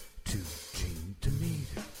 Safe, too cheap to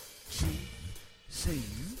meter. Cheap,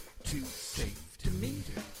 safe, too safe to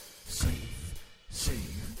meter. Safe,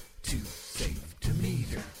 too safe to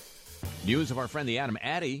meter. News of our friend the Atom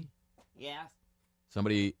Addy. Yes?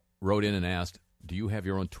 Somebody wrote in and asked, do you have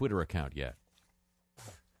your own Twitter account yet?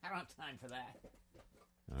 I don't have time for that.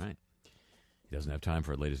 All right. He doesn't have time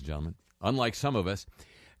for it, ladies and gentlemen. Unlike some of us,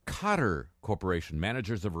 Cotter Corporation,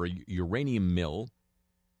 managers of a uranium mill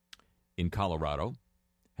in Colorado,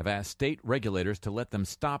 have asked state regulators to let them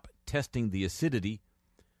stop testing the acidity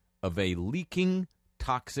of a leaking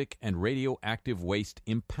toxic and radioactive waste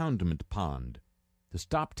impoundment pond. To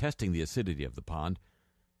stop testing the acidity of the pond,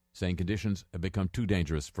 saying conditions have become too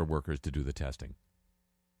dangerous for workers to do the testing.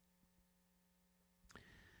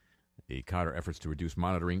 The Cotter efforts to reduce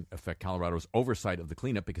monitoring affect Colorado's oversight of the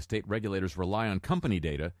cleanup because state regulators rely on company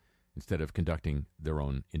data instead of conducting their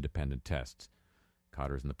own independent tests.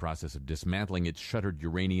 Qatar is in the process of dismantling its shuttered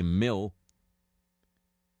uranium mill.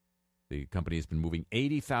 The company has been moving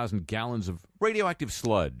 80,000 gallons of radioactive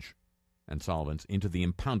sludge and solvents into the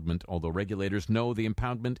impoundment, although regulators know the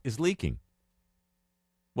impoundment is leaking.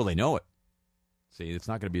 Well, they know it. See, it's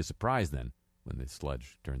not going to be a surprise then when the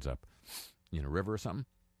sludge turns up in a river or something.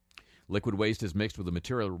 Liquid waste is mixed with a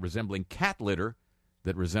material resembling cat litter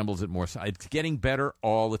that resembles it more. It's getting better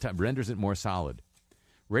all the time, renders it more solid.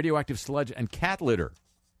 Radioactive sludge and cat litter.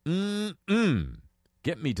 Get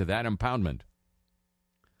me to that impoundment.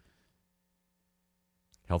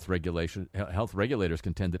 Health regulators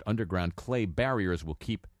contend that underground clay barriers will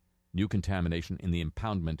keep new contamination in the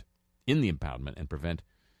impoundment and prevent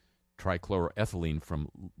trichloroethylene from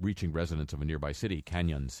reaching residents of a nearby city,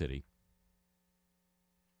 Canyon City.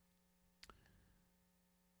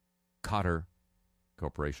 Qatar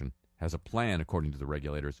Corporation has a plan, according to the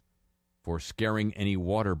regulators, for scaring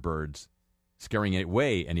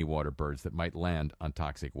away any water birds that might land on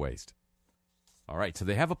toxic waste. All right, so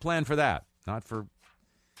they have a plan for that, not for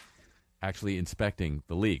actually inspecting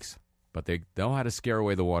the leaks, but they know how to scare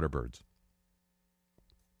away the water birds.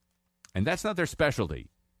 And that's not their specialty,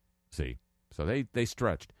 see? So they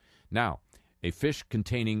stretched. Now, a fish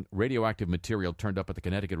containing radioactive material turned up at the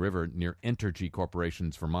Connecticut River near Entergy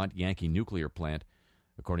Corporation's Vermont Yankee nuclear plant,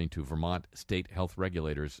 according to Vermont state health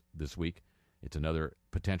regulators this week. It's another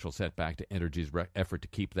potential setback to Entergy's effort to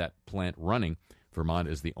keep that plant running. Vermont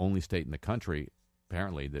is the only state in the country,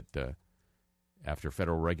 apparently, that after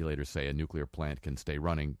federal regulators say a nuclear plant can stay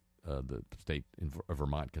running, the state of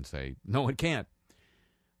Vermont can say, no, it can't.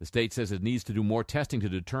 The state says it needs to do more testing to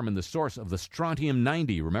determine the source of the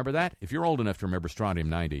strontium-90. Remember that? If you're old enough to remember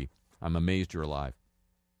strontium-90, I'm amazed you're alive.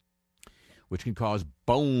 Which can cause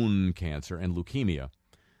bone cancer and leukemia.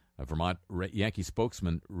 A Vermont Yankee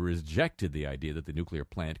spokesman rejected the idea that the nuclear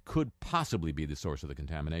plant could possibly be the source of the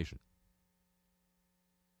contamination.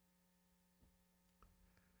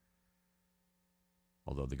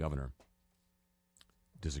 Although the governor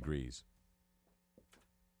disagrees.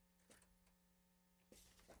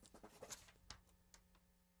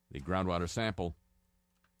 The groundwater sample,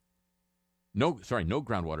 no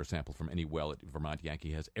groundwater sample from any well at Vermont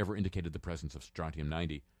Yankee has ever indicated the presence of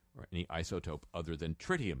strontium-90 or any isotope other than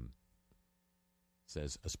tritium,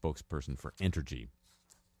 says a spokesperson for Entergy,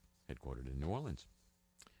 headquartered in New Orleans.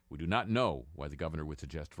 We do not know why the governor would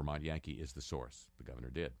suggest Vermont Yankee is the source. The governor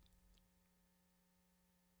did.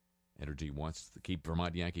 Entergy wants to keep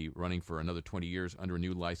Vermont Yankee running for another 20 years under a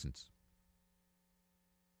new license.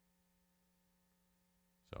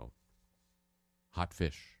 So, hot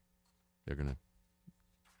fish. They're gonna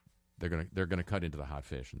cut into the hot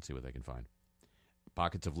fish and see what they can find.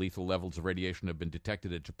 Pockets of lethal levels of radiation have been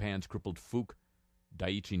detected at Japan's crippled Fuke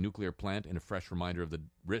Daiichi nuclear plant, in a fresh reminder of the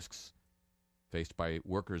risks faced by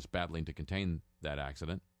workers battling to contain that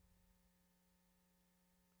accident.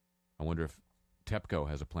 I wonder if TEPCO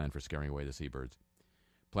has a plan for scaring away the seabirds.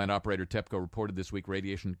 Plant operator TEPCO reported this week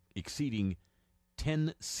radiation exceeding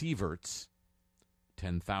 10 sieverts,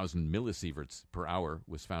 10,000 millisieverts per hour,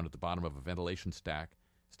 was found at the bottom of a ventilation stack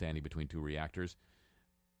standing between two reactors.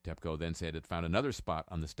 TEPCO then said it found another spot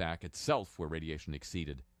on the stack itself where radiation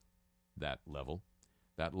exceeded that level.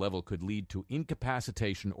 That level could lead to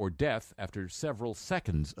incapacitation or death after several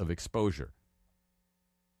seconds of exposure.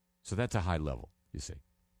 So that's a high level, you see.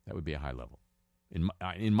 That would be a high level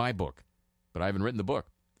in my book, but I haven't written the book.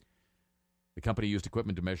 The company used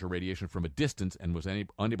equipment to measure radiation from a distance and was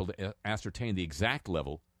unable to ascertain the exact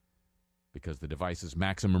level because the device's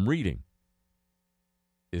maximum reading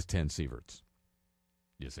is 10 sieverts.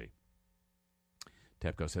 You see.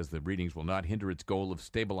 TEPCO says the readings will not hinder its goal of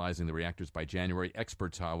stabilizing the reactors by January.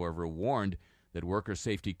 Experts, however, warned that worker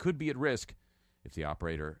safety could be at risk if the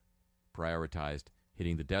operator prioritized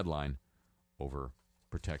hitting the deadline over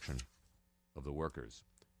protection of the workers.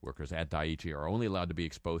 Workers at Daiichi are only allowed to be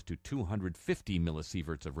exposed to 250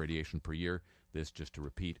 millisieverts of radiation per year. This, just to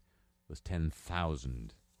repeat, was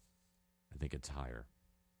 10,000. I think it's higher.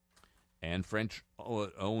 And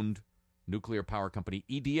French-owned nuclear power company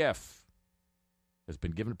EDF has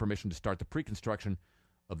been given permission to start the pre-construction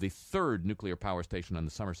of the third nuclear power station on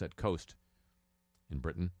the Somerset coast in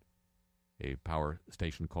Britain, a power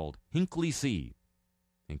station called Hinkley C.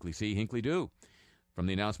 Hinkley C, Hinkley Do. From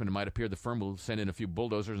the announcement, it might appear the firm will send in a few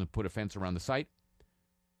bulldozers and put a fence around the site.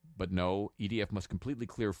 But no, EDF must completely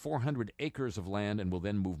clear 400 acres of land and will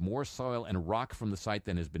then move more soil and rock from the site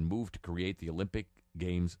than has been moved to create the Olympic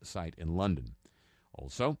Games site in London.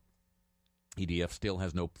 Also, EDF still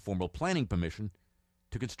has no formal planning permission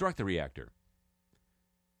to construct the reactor.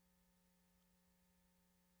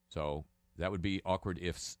 So, That would be awkward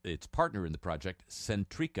if its partner in the project,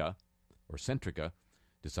 Centrica,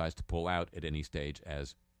 decides to pull out at any stage,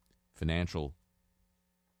 as financial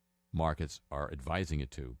markets are advising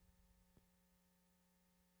it to.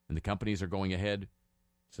 And the companies are going ahead,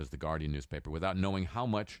 says the Guardian newspaper, without knowing how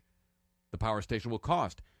much the power station will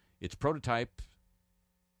cost. Its prototypes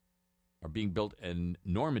are being built in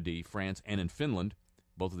Normandy, France, and in Finland.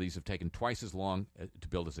 Both of these have taken twice as long to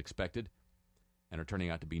build as expected and are turning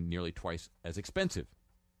out to be nearly twice as expensive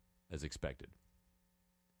as expected.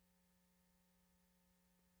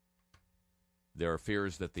 There are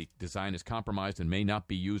fears that the design is compromised and may not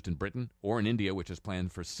be used in Britain or in India, which has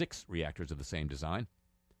planned for 6 reactors of the same design.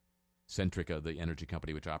 Centrica, the energy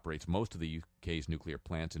company which operates most of the UK's nuclear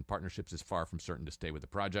plants in partnerships, is far from certain to stay with the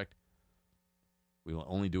project. We will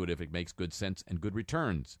only do it if it makes good sense and good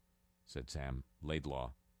returns, said Sam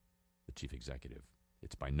Laidlaw, the chief executive.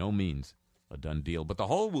 It's by no means a done deal, but the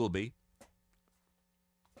whole will be.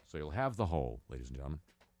 So you'll have the whole, ladies and gentlemen.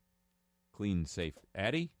 Clean, safe.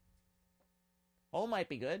 Addie? Whole might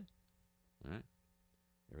be good. All right.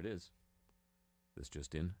 There it is. This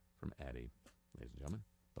just in from Addie, ladies and gentlemen.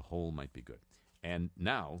 The whole might be good. And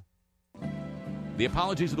now, the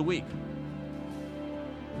apologies of the week.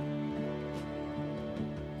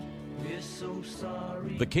 We're so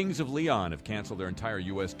sorry. The Kings of Leon have canceled their entire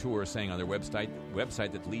U.S. tour, saying on their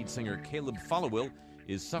website that lead singer Caleb Followill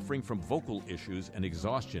is suffering from vocal issues and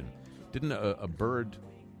exhaustion. Didn't a bird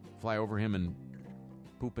fly over him and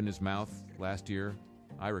poop in his mouth last year?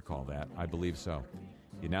 I recall that. I believe so.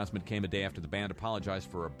 The announcement came a day after the band apologized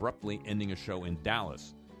for abruptly ending a show in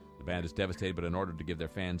Dallas. The band is devastated, but in order to give their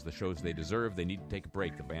fans the shows they deserve, they need to take a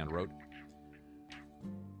break, the band wrote.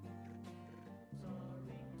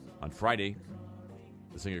 On Friday,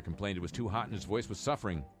 the singer complained it was too hot and his voice was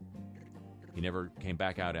suffering. He never came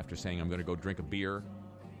back out after saying, "I'm going to go drink a beer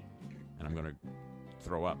and I'm going to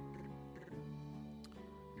throw up."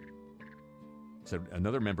 Said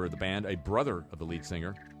another member of the band, a brother of the lead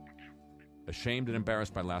singer, ashamed and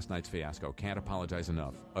embarrassed by last night's fiasco. Can't apologize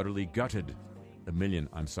enough. Utterly gutted. A million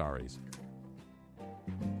I'm sorries.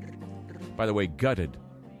 By the way, gutted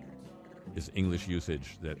is English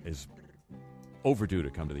usage that is overdue to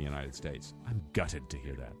come to the United States. I'm gutted to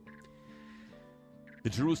hear that. The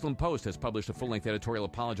Jerusalem Post has published a full-length editorial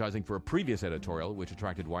apologizing for a previous editorial, which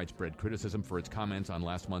attracted widespread criticism for its comments on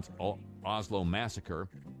last month's Oslo massacre.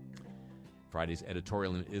 Friday's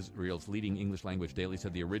editorial in Israel's leading English-language daily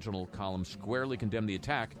said the original column squarely condemned the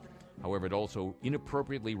attack. However, it also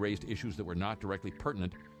inappropriately raised issues that were not directly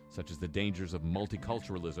pertinent, such as the dangers of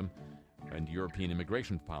multiculturalism and European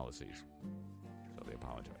immigration policies. So they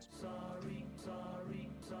apologized.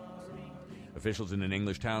 Officials in an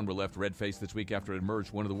English town were left red-faced this week after it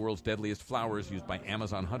emerged one of the world's deadliest flowers used by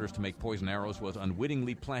Amazon hunters to make poison arrows was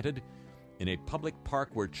unwittingly planted in a public park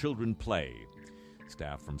where children play.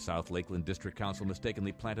 Staff from South Lakeland District Council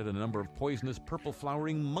mistakenly planted a number of poisonous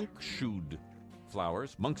purple-flowering monkshood,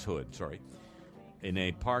 in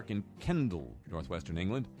a park in Kendal, northwestern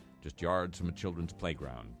England, just yards from a children's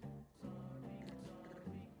playground.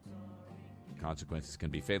 Consequences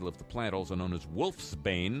can be fatal if the plant, also known as wolf's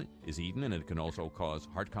bane, is eaten, and it can also cause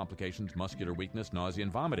heart complications, muscular weakness, nausea,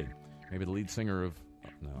 and vomiting. Maybe the lead singer of...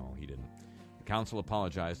 no, he didn't. The council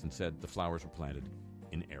apologized and said the flowers were planted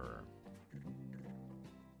in error.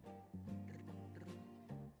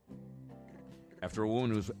 After a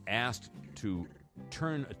woman was asked to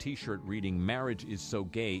turn a T-shirt reading "Marriage is so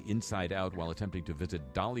gay" inside out while attempting to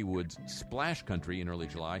visit Dollywood's Splash Country in early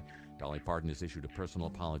July, Dolly Parton has issued a personal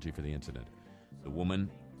apology for the incident. The woman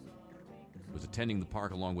was attending the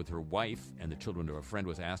park along with her wife and the children of a friend,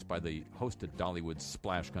 was asked by the host at Dollywood's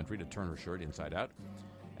Splash Country to turn her shirt inside out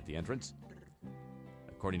at the entrance.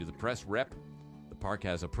 According to the press rep, the park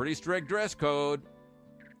has a pretty strict dress code,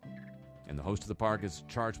 and the host of the park is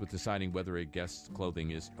charged with deciding whether a guest's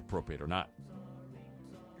clothing is appropriate or not.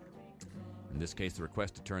 In this case, the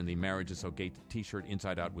request to turn the "Marriage is so gay" T-shirt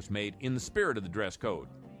inside out was made in the spirit of the dress code.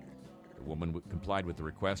 The woman complied with the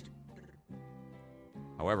request.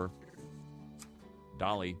 However,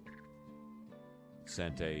 Dolly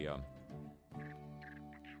sent a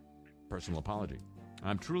personal apology.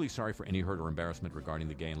 "I'm truly sorry for any hurt or embarrassment regarding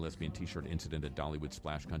the gay and lesbian T-shirt incident at Dollywood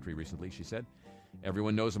Splash Country recently," she said.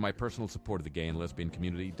 "Everyone knows of my personal support of the gay and lesbian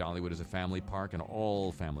community. Dollywood is a family park, and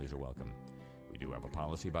all families are welcome. We do have a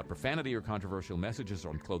policy about profanity or controversial messages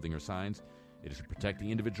on clothing or signs. It is to protect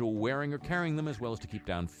the individual wearing or carrying them, as well as to keep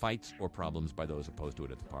down fights or problems by those opposed to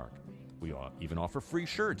it at the park. We even offer free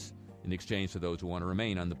shirts in exchange to those who want to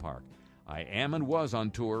remain on the park. I am and was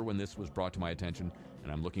on tour when this was brought to my attention,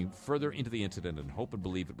 and I'm looking further into the incident and hope and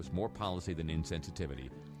believe it was more policy than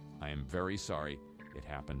insensitivity. I am very sorry it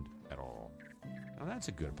happened at all. Now, that's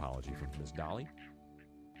a good apology from Miss Dolly.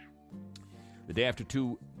 The day after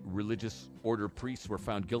 2 religious order priests were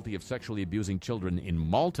found guilty of sexually abusing children in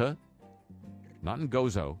Malta, not in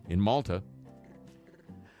Gozo, in Malta,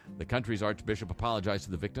 the country's archbishop apologized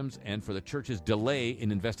to the victims and for the church's delay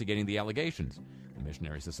in investigating the allegations. The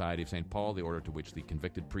Missionary Society of St. Paul, the order to which the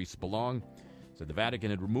convicted priests belong, said the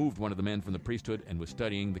Vatican had removed one of the men from the priesthood and was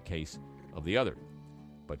studying the case of the other.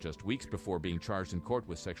 But just weeks before being charged in court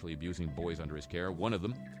with sexually abusing boys under his care, one of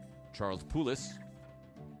them, Charles Poulos,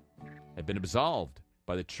 had been absolved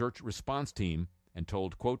by the church response team and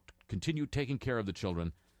told, quote, continue taking care of the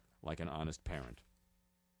children like an honest parent.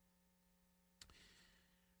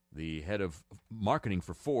 The head of marketing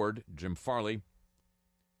for Ford, Jim Farley,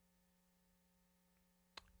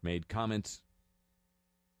 made comments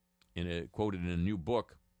quoted in a new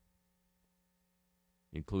book,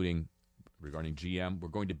 including regarding GM, we're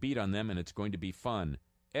going to beat on them and it's going to be fun.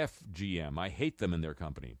 F GM, I hate them and their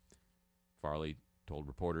company. Farley told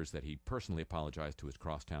reporters that he personally apologized to his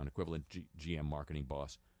crosstown equivalent GM marketing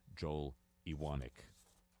boss, Joel Iwanek.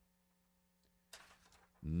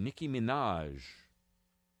 Nicki Minaj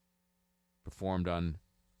performed on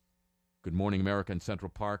Good Morning America in Central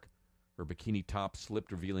Park. Her bikini top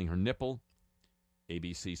slipped, revealing her nipple.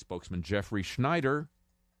 ABC spokesman Jeffrey Schneider,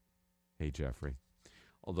 hey Jeffrey,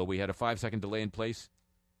 although we had a 5-second delay in place,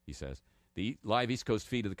 he says, the live East Coast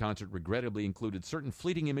feed of the concert regrettably included certain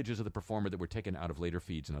fleeting images of the performer that were taken out of later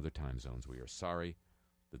feeds in other time zones. We are sorry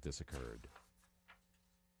that this occurred.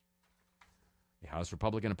 A House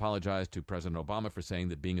Republican apologized to President Obama for saying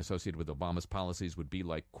that being associated with Obama's policies would be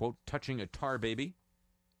like, quote, touching a tar baby.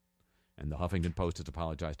 And the Huffington Post has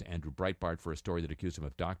apologized to Andrew Breitbart for a story that accused him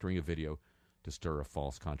of doctoring a video to stir a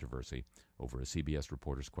false controversy over a CBS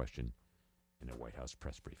reporter's question in a White House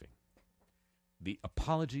press briefing. The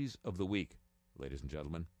apologies of the week, ladies and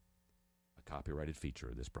gentlemen, a copyrighted feature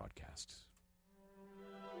of this broadcast.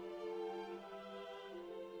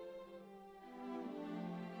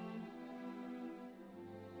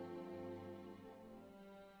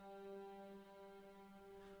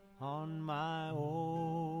 On my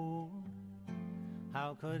own,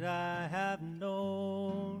 how could I have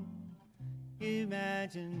known?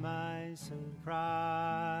 Imagine my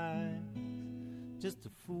surprise. Just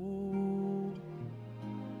a fool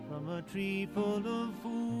from a tree full of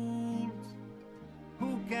fools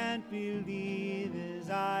who can't believe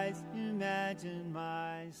his eyes. Imagine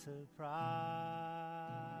my surprise.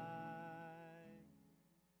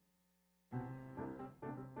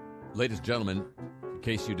 Ladies and gentlemen, in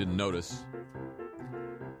case you didn't notice,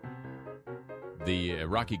 the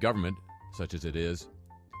Iraqi government, such as it is,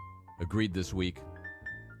 agreed this week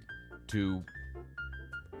to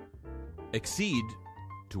accede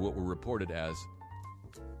to what were reported as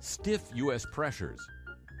stiff U.S. pressures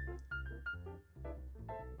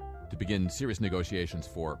to begin serious negotiations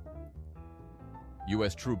for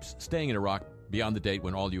U.S. troops staying in Iraq beyond the date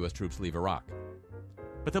when all U.S. troops leave Iraq.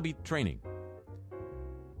 But they'll be training,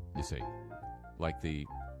 you see, like the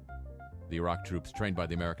Iraq troops trained by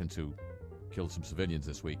the Americans who killed some civilians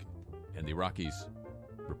this week, and the Iraqis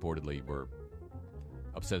reportedly were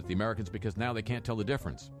upset at the Americans because now they can't tell the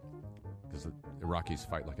difference because the Iraqis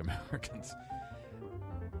fight like Americans.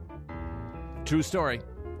 True story.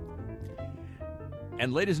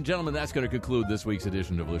 And ladies and gentlemen, that's going to conclude this week's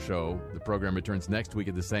edition of the show. The program returns next week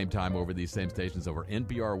at the same time over these same stations over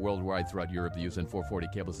NPR worldwide throughout Europe, the USN 440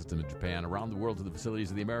 cable system in Japan, around the world to the facilities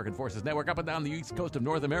of the American Forces Network, up and down the east coast of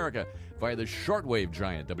North America via the shortwave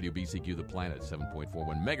giant WBCQ The Planet,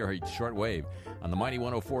 7.41 megahertz shortwave on the mighty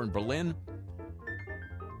 104 in Berlin.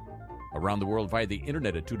 Around the world via the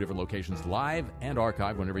internet at 2 different locations, live and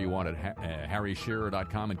archived whenever you want at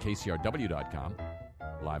harryshearer.com and kcrw.com,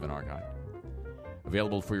 live and archived.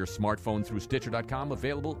 Available for your smartphone through Stitcher.com.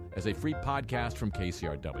 Available as a free podcast from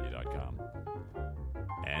KCRW.com.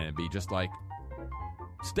 And it'd be just like,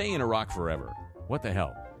 stay in Iraq forever. What the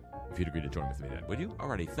hell? If you'd agree to join with me then, would you?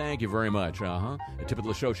 Alrighty, thank you very much. A tip of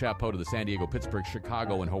the show, chapeau to the San Diego, Pittsburgh,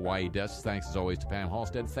 Chicago, and Hawaii desks. Thanks as always to Pam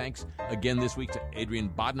Halstead. Thanks again this week to Adrian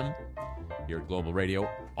Bodnam here at Global Radio.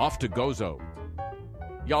 Off to Gozo.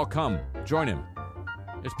 Y'all come. Join him.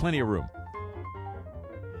 There's plenty of room.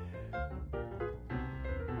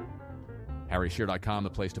 harryshearer.com, the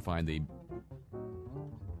place to find the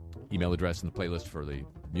email address and the playlist for the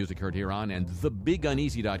music heard here on, and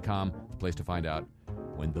thebiguneasy.com, the place to find out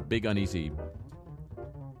when The Big Uneasy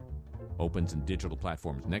opens in digital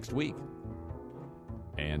platforms next week.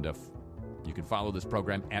 And you can follow this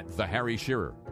program at The Harry Shearer.